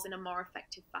the balls in a more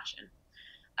effective fashion.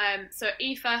 So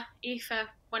Aoife,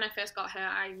 when I first got her,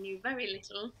 I knew very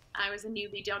little. I was a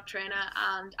newbie dog trainer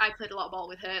and I played a lot of ball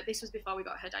with her. This was before we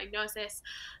got her diagnosis.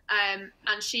 And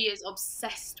she is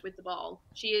obsessed with the ball.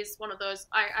 She is one of those,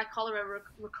 I call her a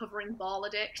recovering ball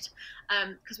addict,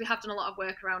 because we have done a lot of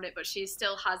work around it, but she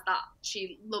still has that,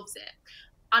 she loves it.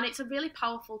 And it's a really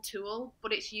powerful tool,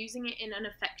 but it's using it in an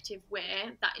effective way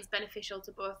that is beneficial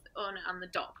to both the owner and the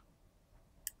dog.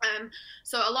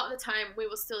 So a lot of the time we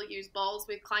will still use balls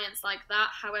with clients like that.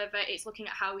 However, it's looking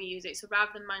at how we use it. So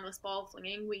rather than mindless ball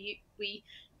flinging, we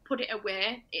put it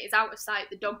away. It is out of sight.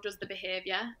 The dog does the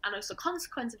behaviour, and as a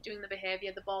consequence of doing the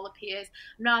behaviour, the ball appears.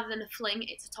 Rather than a fling,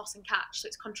 it's a toss and catch. So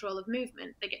it's control of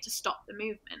movement. They get to stop the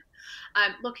movement.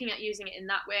 Looking at using it in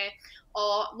that way,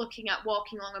 or looking at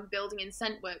walking along and building in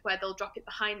scent work where they'll drop it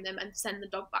behind them and send the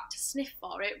dog back to sniff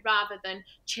for it, rather than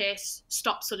chase,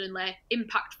 stop suddenly,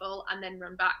 impactful, and then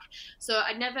run back. So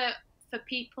I never, for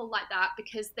people like that,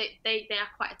 because they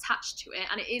are quite attached to it,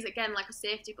 and it is again like a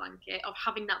safety blanket of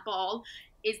having that ball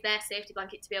is their safety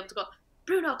blanket to be able to go,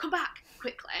 Bruno, come back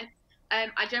quickly.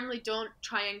 I generally don't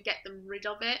try and get them rid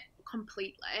of it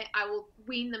completely. I will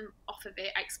wean them off of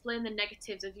it. I explain the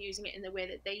negatives of using it in the way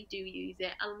that they do use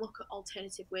it, and look at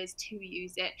alternative ways to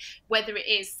use it, whether it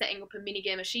is setting up a mini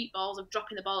game of sheep balls, of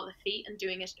dropping the ball at their feet and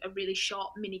doing a really short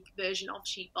mini version of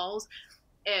sheep balls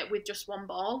with just one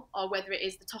ball, or whether it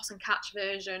is the toss and catch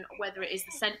version, or whether it is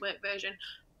the scent work version.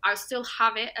 I still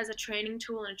have it as a training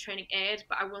tool and a training aid,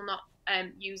 but I will not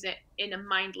use it in a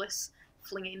mindless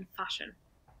flinging fashion.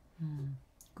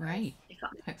 Great.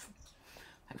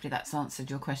 Hopefully that's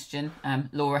answered your question.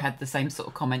 Laura had the same sort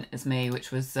of comment as me,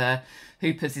 which was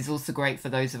Hoopers is also great for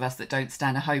those of us that don't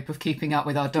stand a hope of keeping up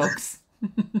with our dogs.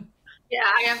 Yeah,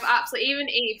 I have absolutely, even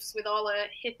Eves with all her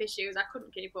hip issues, I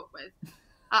couldn't keep up with.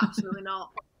 Absolutely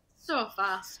not. So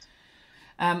fast.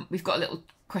 We've got a little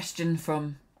question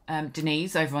from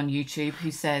Denise over on YouTube,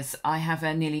 who says, I have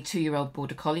a nearly 2-year-old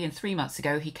border collie, and 3 months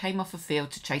ago he came off a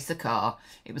field to chase a car.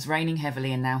 It was raining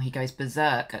heavily and now he goes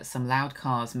berserk at some loud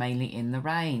cars, mainly in the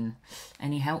rain.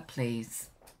 Any help, please?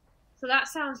 So that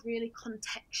sounds really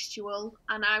contextual,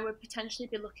 and I would potentially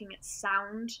be looking at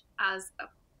sound as a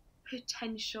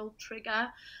potential trigger.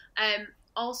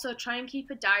 Also, try and keep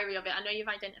a diary of it. I know you've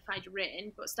identified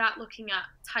written, but start looking at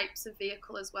types of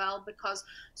vehicle as well, because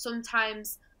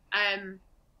sometimes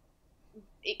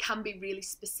it can be really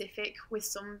specific with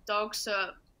some dogs. So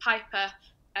Piper,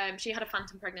 she had a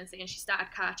phantom pregnancy and she started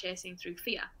car chasing through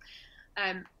fear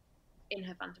in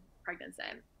her phantom pregnancy.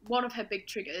 One of her big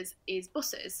triggers is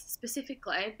buses,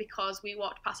 specifically because we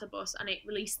walked past a bus and it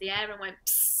released the air and went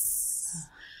psss.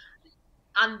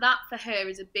 And that for her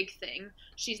is a big thing.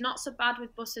 She's not so bad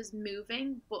with buses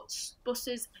moving, but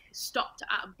buses stopped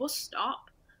at a bus stop,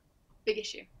 big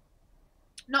issue.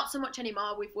 Not so much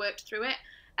anymore, we've worked through it.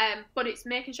 But it's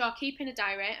making sure, keeping a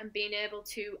diary and being able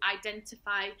to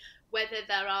identify whether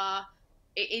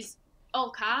it is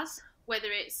all cars, whether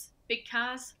it's big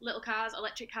cars, little cars,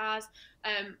 electric cars,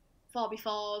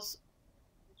 4x4s.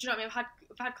 Do you know what I mean?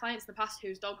 I've had clients in the past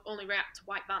whose dog only react to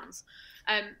white vans.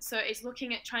 So it's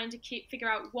looking at trying to figure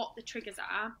out what the triggers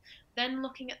are, then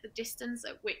looking at the distance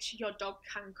at which your dog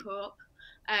can cope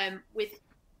with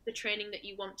the training that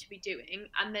you want to be doing,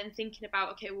 and then thinking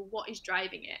about, okay, well, what is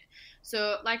driving it?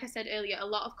 So like I said earlier, a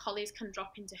lot of collies can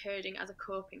drop into herding as a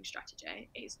coping strategy.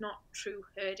 It's not true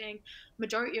herding.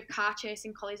 Majority of car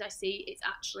chasing collies I see, it's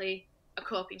actually a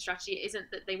coping strategy. It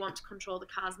isn't that they want to control the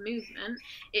car's movement.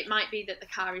 It might be that the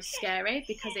car is scary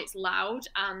because it's loud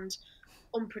and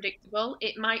unpredictable.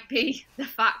 It might be the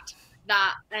fact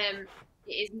that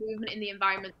it is movement in the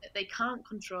environment that they can't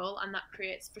control, and that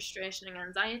creates frustration and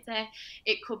anxiety.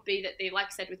 It could be that they, like I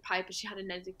said with Piper, she had a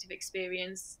negative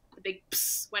experience. The big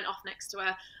psst went off next to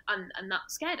her, and that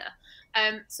scared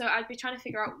her. So I'd be trying to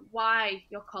figure out why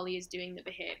your collie is doing the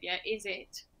behaviour. Is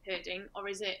it herding, or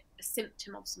is it a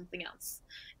symptom of something else?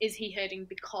 Is he herding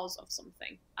because of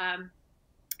something?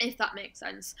 If that makes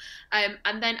sense.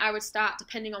 And then I would start,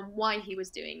 depending on why he was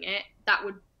doing it, that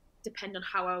would depend on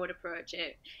how I would approach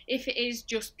it. If it is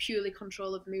just purely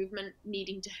control of movement,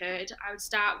 needing to herd, I would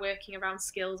start working around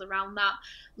skills around that,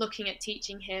 looking at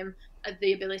teaching him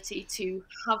the ability to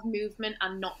have movement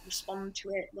and not respond to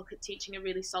it. Look at teaching a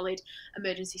really solid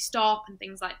emergency stop and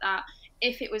things like that.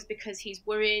 If it was because he's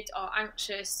worried or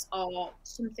anxious or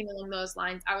something along those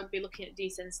lines, I would be looking at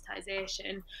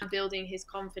desensitization and building his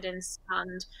confidence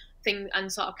and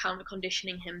sort of counter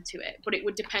conditioning him to it. But it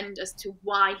would depend as to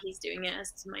why he's doing it,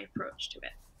 as to my approach to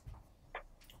it.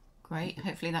 Great.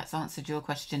 Hopefully that's answered your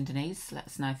question, Denise. Let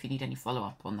us know if you need any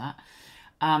follow-up on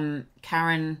that.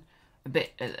 Karen, a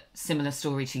bit similar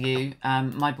story to you.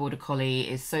 My border collie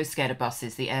is so scared of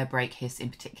buses, the air brake hiss in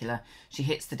particular. She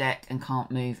hits the deck and can't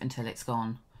move until it's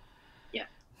gone. Yeah.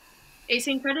 It's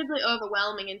incredibly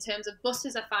overwhelming in terms of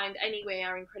buses. I find anyway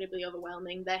are incredibly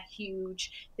overwhelming. They're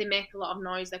huge. They make a lot of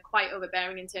noise. They're quite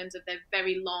overbearing in terms of they're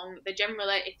very long. They're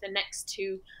generally, if they're next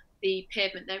to the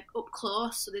pavement, they're up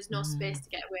close, so there's no space to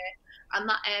get away. And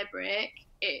that air brake,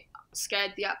 it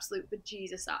scared the absolute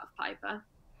bejesus out of Piper.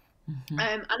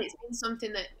 And it's been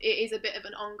something that it is a bit of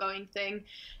an ongoing thing,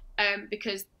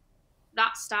 because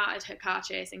that started her car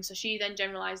chasing. So she then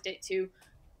generalised it to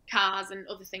cars and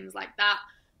other things like that.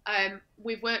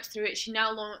 We've worked through it. She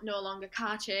now no longer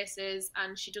car chases,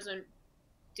 and she doesn't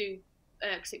do,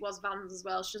 because it was vans as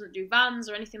well, she doesn't do vans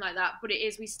or anything like that. But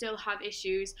we still have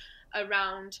issues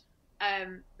around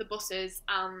the buses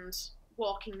and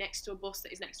walking next to a bus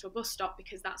that is next to a bus stop,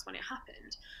 because that's when it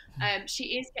happened.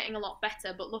 She is getting a lot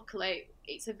better, but luckily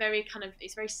it's very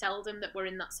seldom that we're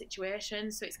in that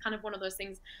situation. So it's kind of one of those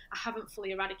things I haven't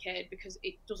fully eradicated, because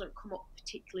it doesn't come up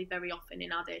particularly very often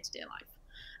in our day-to-day life.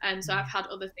 And so I've had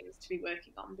other things to be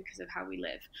working on because of how we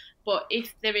live. But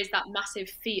if there is that massive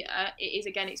fear,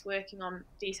 it's working on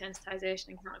desensitization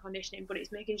and counter conditioning, but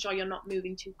it's making sure you're not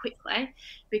moving too quickly,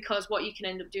 because what you can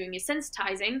end up doing is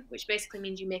sensitizing, which basically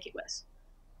means you make it worse.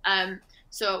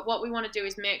 So what we want to do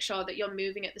is make sure that you're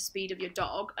moving at the speed of your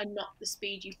dog and not the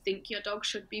speed you think your dog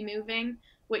should be moving,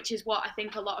 which is what I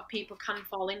think a lot of people can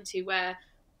fall into, where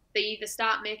they either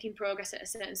start making progress at a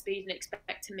certain speed and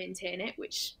expect to maintain it,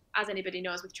 which, as anybody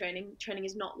knows with training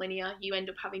is not linear. You end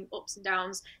up having ups and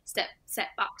downs,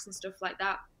 setbacks and stuff like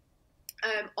that.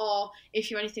 Or if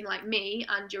you're anything like me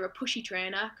and you're a pushy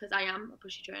trainer, because I am a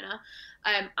pushy trainer,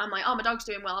 I'm like, oh, my dog's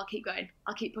doing well, I'll keep going,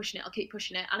 I'll keep pushing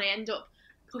it, and I end up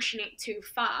pushing it too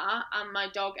far, and my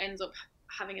dog ends up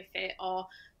having a fit or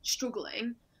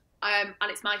struggling, and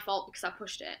it's my fault because I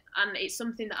pushed it. And it's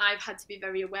something that I've had to be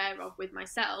very aware of with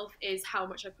myself, is how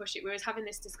much I push it. We were having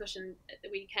this discussion at the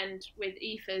weekend with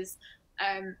Aoife's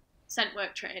scent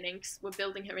work training, because we're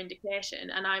building her indication,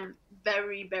 and I'm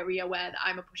very, very aware that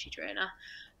I'm a pushy trainer.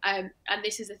 And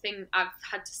this is a thing I've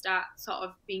had to start sort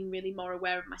of being really more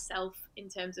aware of myself in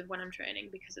terms of when I'm training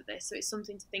because of this. So it's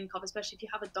something to think of, especially if you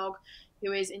have a dog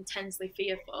who is intensely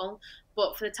fearful.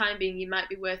 But for the time being, you might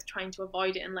be worth trying to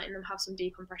avoid it and letting them have some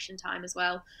decompression time as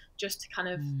well, just to kind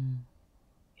of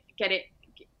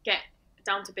get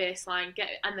down to baseline,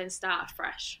 and then start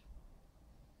afresh.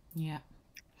 Yeah.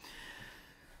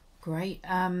 Great.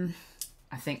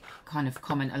 I think kind of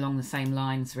comment along the same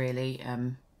lines, really.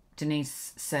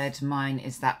 Denise said, mine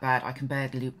is that bad, I can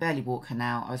barely walk her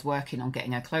now. I was working on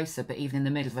getting her closer, but even in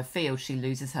the middle of a field, she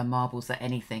loses her marbles at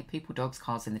anything. People, dogs,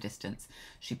 cars in the distance.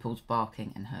 She pulls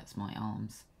barking and hurts my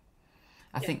arms.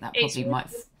 I think that probably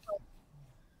might...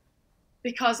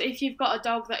 Because if you've got a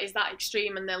dog that is that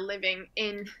extreme and they're living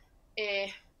in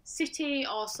a city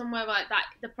or somewhere like that,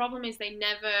 the problem is they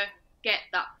never get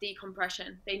that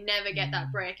decompression. They never get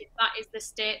that break. If that is the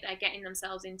state they're getting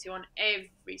themselves into on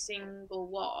every single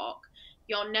walk,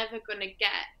 you're never going to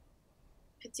get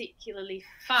particularly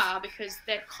far, because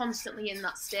they're constantly in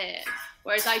that state.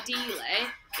 Whereas ideally,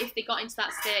 if they got into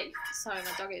that state, sorry,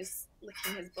 my dog is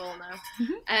licking his bowl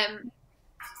now.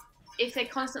 If they're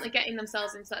constantly getting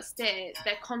themselves into that state,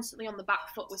 they're constantly on the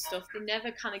back foot with stuff. They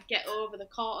never kind of get over the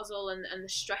cortisol and the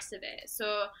stress of it.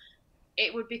 So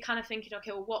it would be kind of thinking,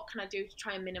 okay, well, what can I do to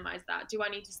try and minimise that? Do I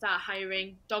need to start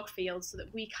hiring dog fields so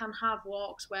that we can have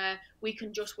walks where we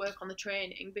can just work on the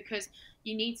training? Because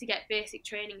you need to get basic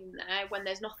training in there when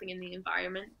there's nothing in the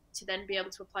environment, to then be able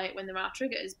to apply it when there are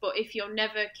triggers. But if you're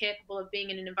never capable of being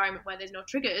in an environment where there's no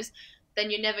triggers, then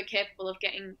you're never capable of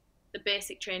getting the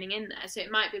basic training in there. So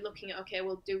it might be looking at, okay,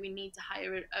 well, do we need to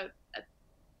hire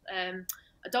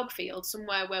a dog field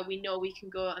somewhere where we know we can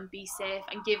go and be safe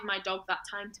and give my dog that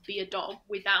time to be a dog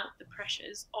without the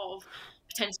pressures of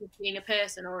potentially being a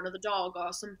person or another dog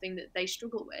or something that they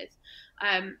struggle with,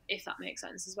 if that makes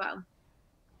sense as well.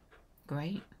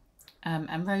 Great.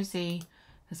 And Rosie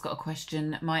has got a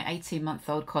question. My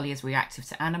 18-month-old collie is reactive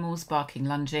to animals, barking,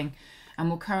 lunging, and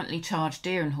will currently charge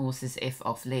deer and horses if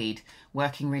off lead,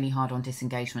 working really hard on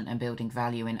disengagement and building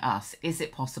value in us. Is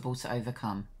it possible to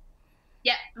overcome?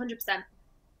 Yeah, 100%.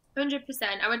 100%.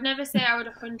 I would never say I would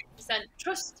 100%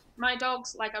 trust my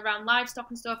dogs, like around livestock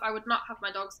and stuff. I would not have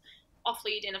my dogs off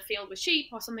lead in a field with sheep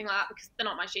or something like that, because they're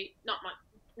not my sheep, not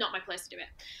my place to do it.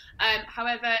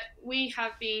 However, we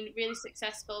have been really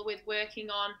successful with working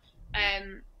on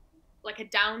like a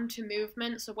down to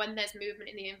movement. So when there's movement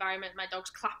in the environment, my dogs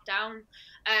clap down.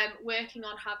 Working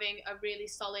on having a really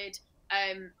solid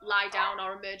lie down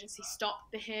or emergency stop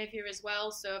behaviour as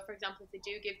well. So for example, if they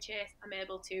do give chase, I'm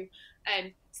able to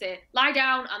say lie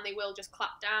down, and they will just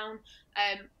clap down.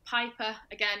 Piper,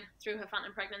 again, through her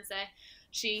phantom pregnancy,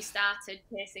 she started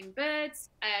chasing birds,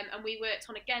 and we worked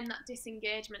on, again, that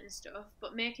disengagement and stuff,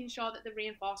 but making sure that the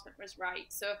reinforcement was right.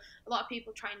 So a lot of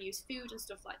people try and use food and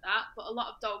stuff like that, but a lot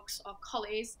of dogs or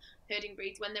collies, herding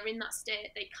breeds, when they're in that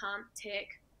state, they can't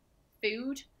take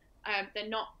food. They're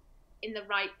not in the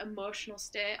right emotional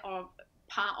state or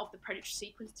part of the predatory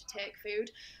sequence to take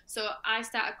food. So I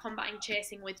started combating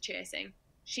chasing with chasing.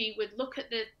 She would look at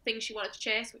the thing she wanted to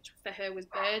chase, which for her was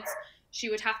birds. She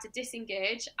would have to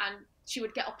disengage, and she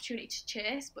would get opportunity to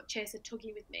chase, but chase a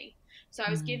tuggy with me. So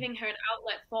I was giving her an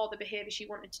outlet for the behaviour she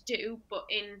wanted to do, but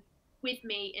with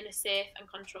me in a safe and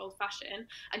controlled fashion,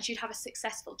 and she'd have a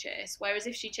successful chase. Whereas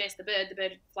if she chased the bird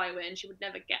would fly away and she would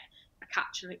never get a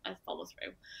catch and a follow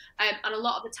through. And a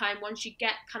lot of the time, once you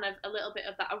get kind of a little bit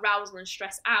of that arousal and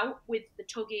stress out with the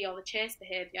tuggy or the chase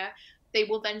behaviour, they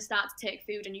will then start to take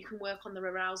food, and you can work on the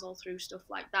arousal through stuff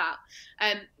like that.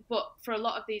 But for a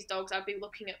lot of these dogs, I'd be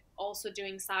looking at also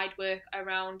doing side work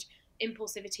around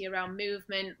impulsivity around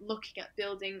movement, looking at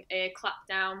building a clap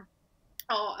down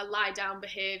or a lie down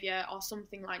behaviour or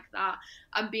something like that,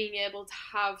 and being able to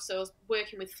have, so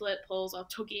working with flirt pulls or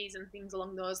tuggies and things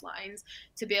along those lines,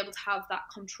 to be able to have that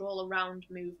control around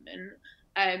movement,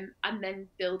 and then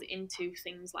build into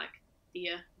things like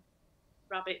deer,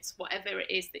 rabbits, whatever it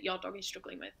is that your dog is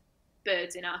struggling with,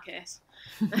 birds in our case.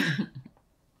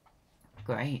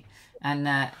 Great.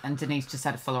 And Denise just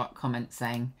had a follow-up comment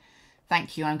saying,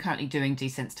 thank you, I'm currently doing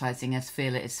desensitising as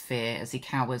fear is fear, as he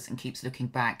cowers and keeps looking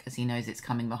back as he knows it's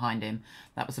coming behind him.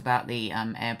 That was about the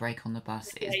air brake on the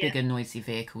bus. It's bigger, noisy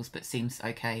vehicles, but seems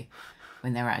okay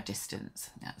when they're at a distance,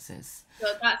 that says. So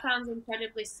that sounds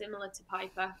incredibly similar to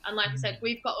Piper. And like I said,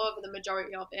 we've got over the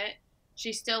majority of it.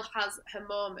 She still has her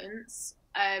moments.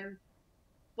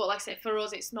 But like I said, for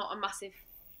us, it's not a massive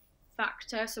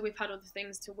factor. So we've had other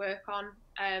things to work on.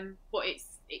 But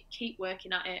keep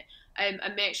working at it. And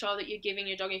make sure that you're giving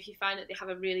your dog, if you find that they have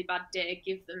a really bad day,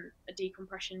 give them a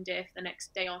decompression day for the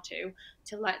next day or two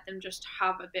to let them just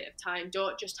have a bit of time.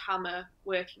 Don't just hammer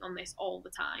working on this all the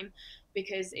time,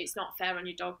 because it's not fair on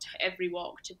your dog to every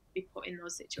walk to be put in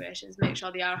those situations. Make sure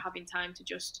they are having time to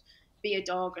just be a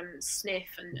dog and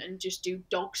sniff and just do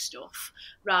dog stuff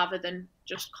rather than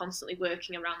just constantly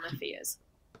working around their fears.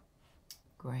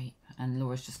 Great. And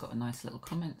Laura's just got a nice little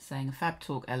comment saying, a fab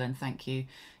talk, Ellen, thank you.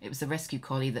 It was a rescue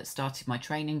collie that started my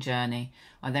training journey.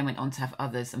 I then went on to have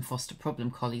others and foster problem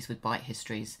collies with bite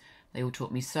histories. They all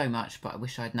taught me so much, but I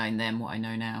wish I'd known then what I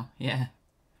know now. Yeah.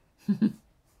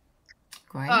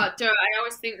 Great. Oh, I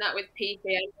always think that with PK, I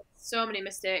made so many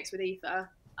mistakes with Aoife.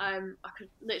 I could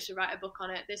literally write a book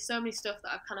on it. There's so many stuff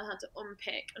that I've kind of had to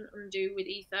unpick and undo with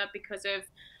Aoife because of,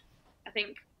 I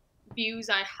think, views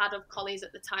I had of collies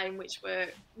at the time, which were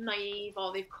naive,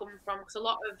 or they've come from, because a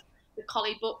lot of the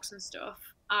collie books and stuff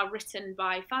are written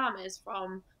by farmers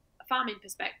from a farming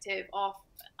perspective,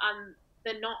 and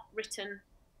they're not written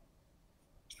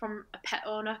from a pet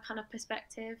owner kind of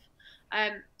perspective.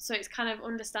 So it's kind of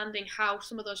understanding how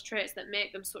some of those traits that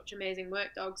make them such amazing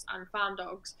work dogs and farm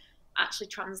dogs actually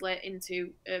translate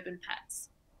into urban pets,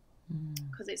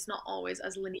 because it's not always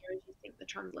as linear as you think the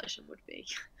translation would be.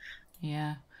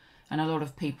 Yeah. And a lot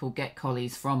of people get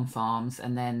collies from farms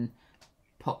and then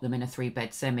pop them in a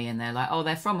 3-bed semi, and they're like, oh,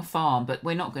 they're from a farm, but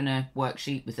we're not going to work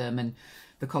sheep with them. And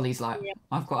the collie's like, yeah,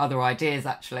 I've got other ideas,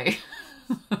 actually.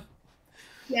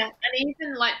 Yeah, and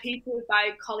even like people who buy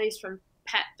collies from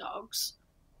pet dogs,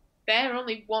 they're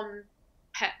only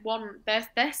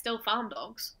they're still farm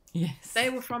dogs. Yes. They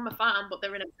were from a farm, but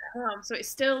they're in a pet home. So it's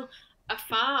still a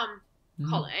farm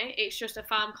collie. It's just a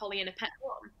farm collie in a pet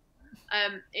home.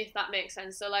 If that makes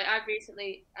sense. So like I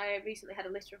recently had a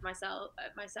litter of myself,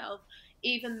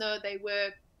 even though they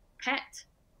were pet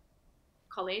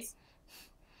collies,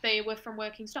 they were from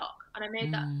working stock, and I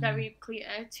made that very clear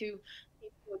to people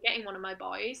who were getting one of my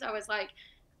boys. I was like,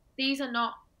 these are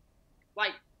not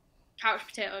like couch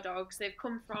potato dogs. They've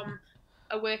come from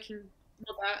a working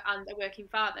mother and a working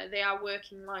father. They are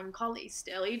working line collies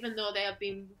still, even though they have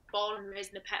been born and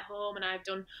raised in a pet home, and I've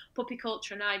done puppy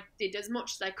culture and I did as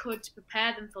much as I could to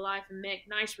prepare them for life and make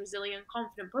nice, resilient,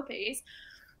 confident puppies.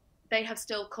 They have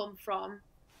still come from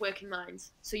working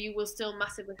lines, so you will still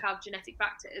massively have genetic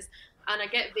factors, and I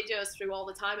get videos through all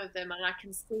the time of them and I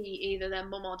can see either their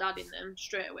mum or dad in them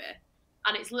straight away,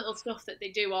 and it's little stuff that they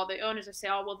do, or the owners will say,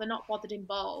 oh well, they're not bothered in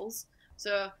balls.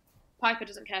 So Piper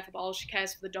doesn't care for balls, she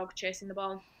cares for the dog chasing the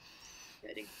ball.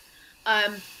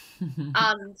 And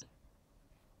the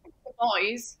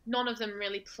boys, none of them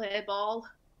really play ball,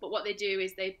 but what they do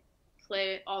is they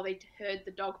play, or they heard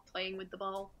the dog playing with the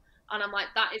ball. And I'm like,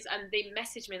 that is, and they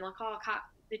message me like, oh,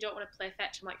 they don't want to play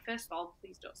fetch. I'm like, first of all,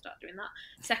 please don't start doing that.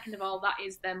 Second of all, that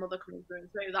is their mother coming through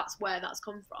and through. That's where that's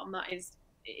come from. It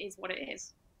is what it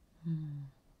is.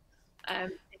 If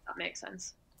that makes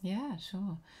sense. Yeah,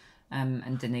 sure.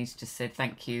 And Denise just said,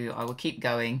 thank you, I will keep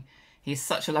going. He's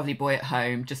such a lovely boy at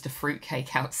home, just a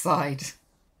fruitcake outside.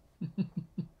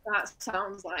 That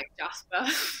sounds like Jasper.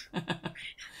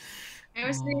 It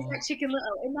was like Chicken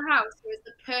Little. In the house, he was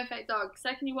the perfect dog.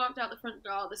 Second he walked out the front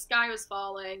door, the sky was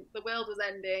falling, the world was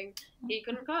ending, he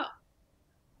couldn't cope.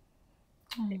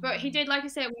 But he did, like I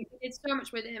said, we did so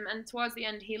much with him, and towards the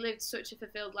end he lived such a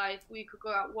fulfilled life. We could go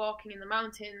out walking in the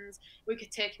mountains, we could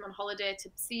take him on holiday to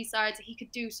seasides, he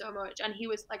could do so much, and he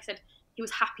was, like I said, he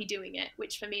was happy doing it,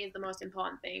 which for me is the most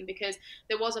important thing, because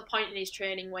there was a point in his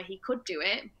training where he could do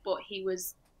it, but he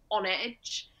was on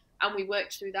edge, and we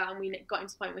worked through that, and we got him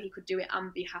to the point where he could do it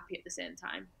and be happy at the same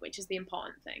time, which is the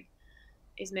important thing,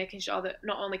 is making sure that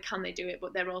not only can they do it,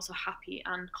 but they're also happy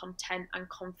and content and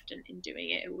confident in doing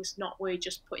it. It was not we're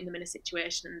just putting them in a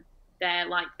situation and they're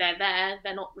there,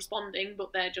 they're not responding,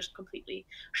 but they're just completely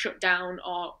shut down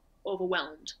or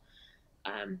overwhelmed,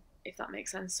 if that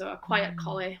makes sense. So a quiet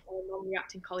collie or a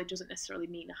non-reacting collie doesn't necessarily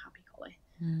mean a happy collie.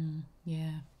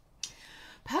 Yeah.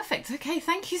 Perfect. Okay,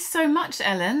 thank you so much,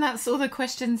 Ellen. That's all the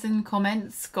questions and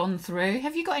comments gone through.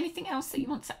 Have you got anything else that you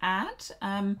want to add?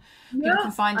 People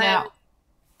can find out.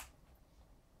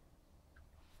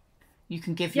 You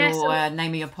can give your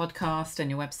name of your podcast and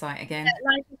your website again.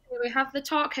 Like I say, we have the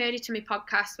Talk Herdy to Me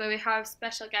podcast where we have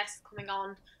special guests coming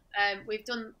on. We've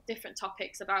done different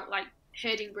topics about like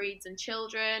herding breeds and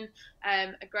children,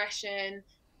 aggression,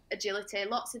 agility,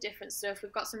 lots of different stuff.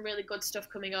 We've got some really good stuff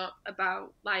coming up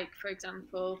about, like, for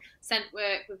example, scent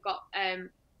work. We've got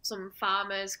some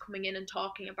farmers coming in and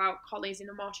talking about collies in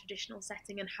a more traditional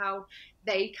setting and how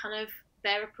they kind of,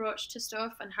 their approach to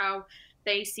stuff and how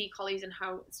they see collies and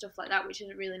how stuff like that, which is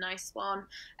a really nice one.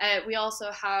 We also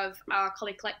have our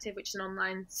Collie Collective, which is an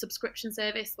online subscription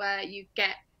service where you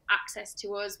get access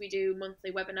to us. We do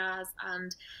monthly webinars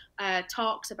and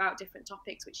talks about different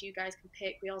topics which you guys can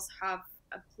pick. We also have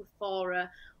a plethora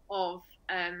of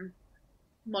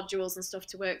modules and stuff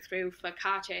to work through for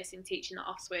car chasing, teaching that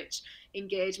off switch,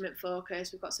 engagement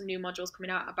focus. We've got some new modules coming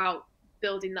out about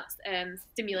building that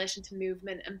stimulation to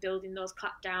movement and building those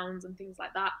clap downs and things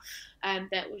like that,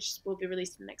 that will be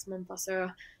released in the next month or so.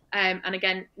 And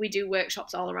again, we do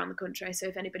workshops all around the country, so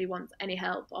if anybody wants any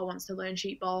help or wants to learn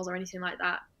sheep balls or anything like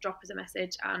that, drop us a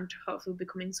message and hopefully we'll be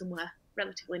coming somewhere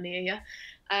relatively near you.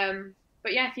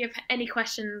 But yeah, if you have any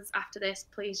questions after this,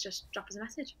 please just drop us a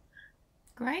message.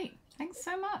 Great. Thanks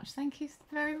so much. Thank you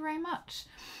very, very much.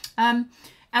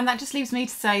 And that just leaves me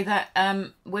to say that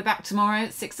we're back tomorrow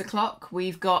at 6 o'clock.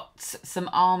 We've got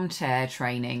some armchair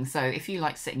training. So if you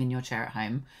like sitting in your chair at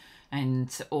home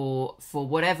or for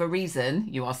whatever reason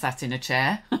you are sat in a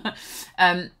chair,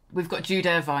 we've got Jude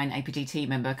Irvine, APDT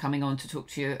member, coming on to talk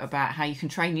to you about how you can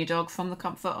train your dog from the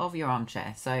comfort of your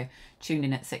armchair. So tune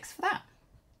in at 6 for that.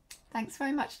 Thanks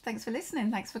very much. Thanks for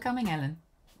listening. Thanks for coming, Ellen.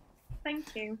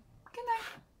 Thank you.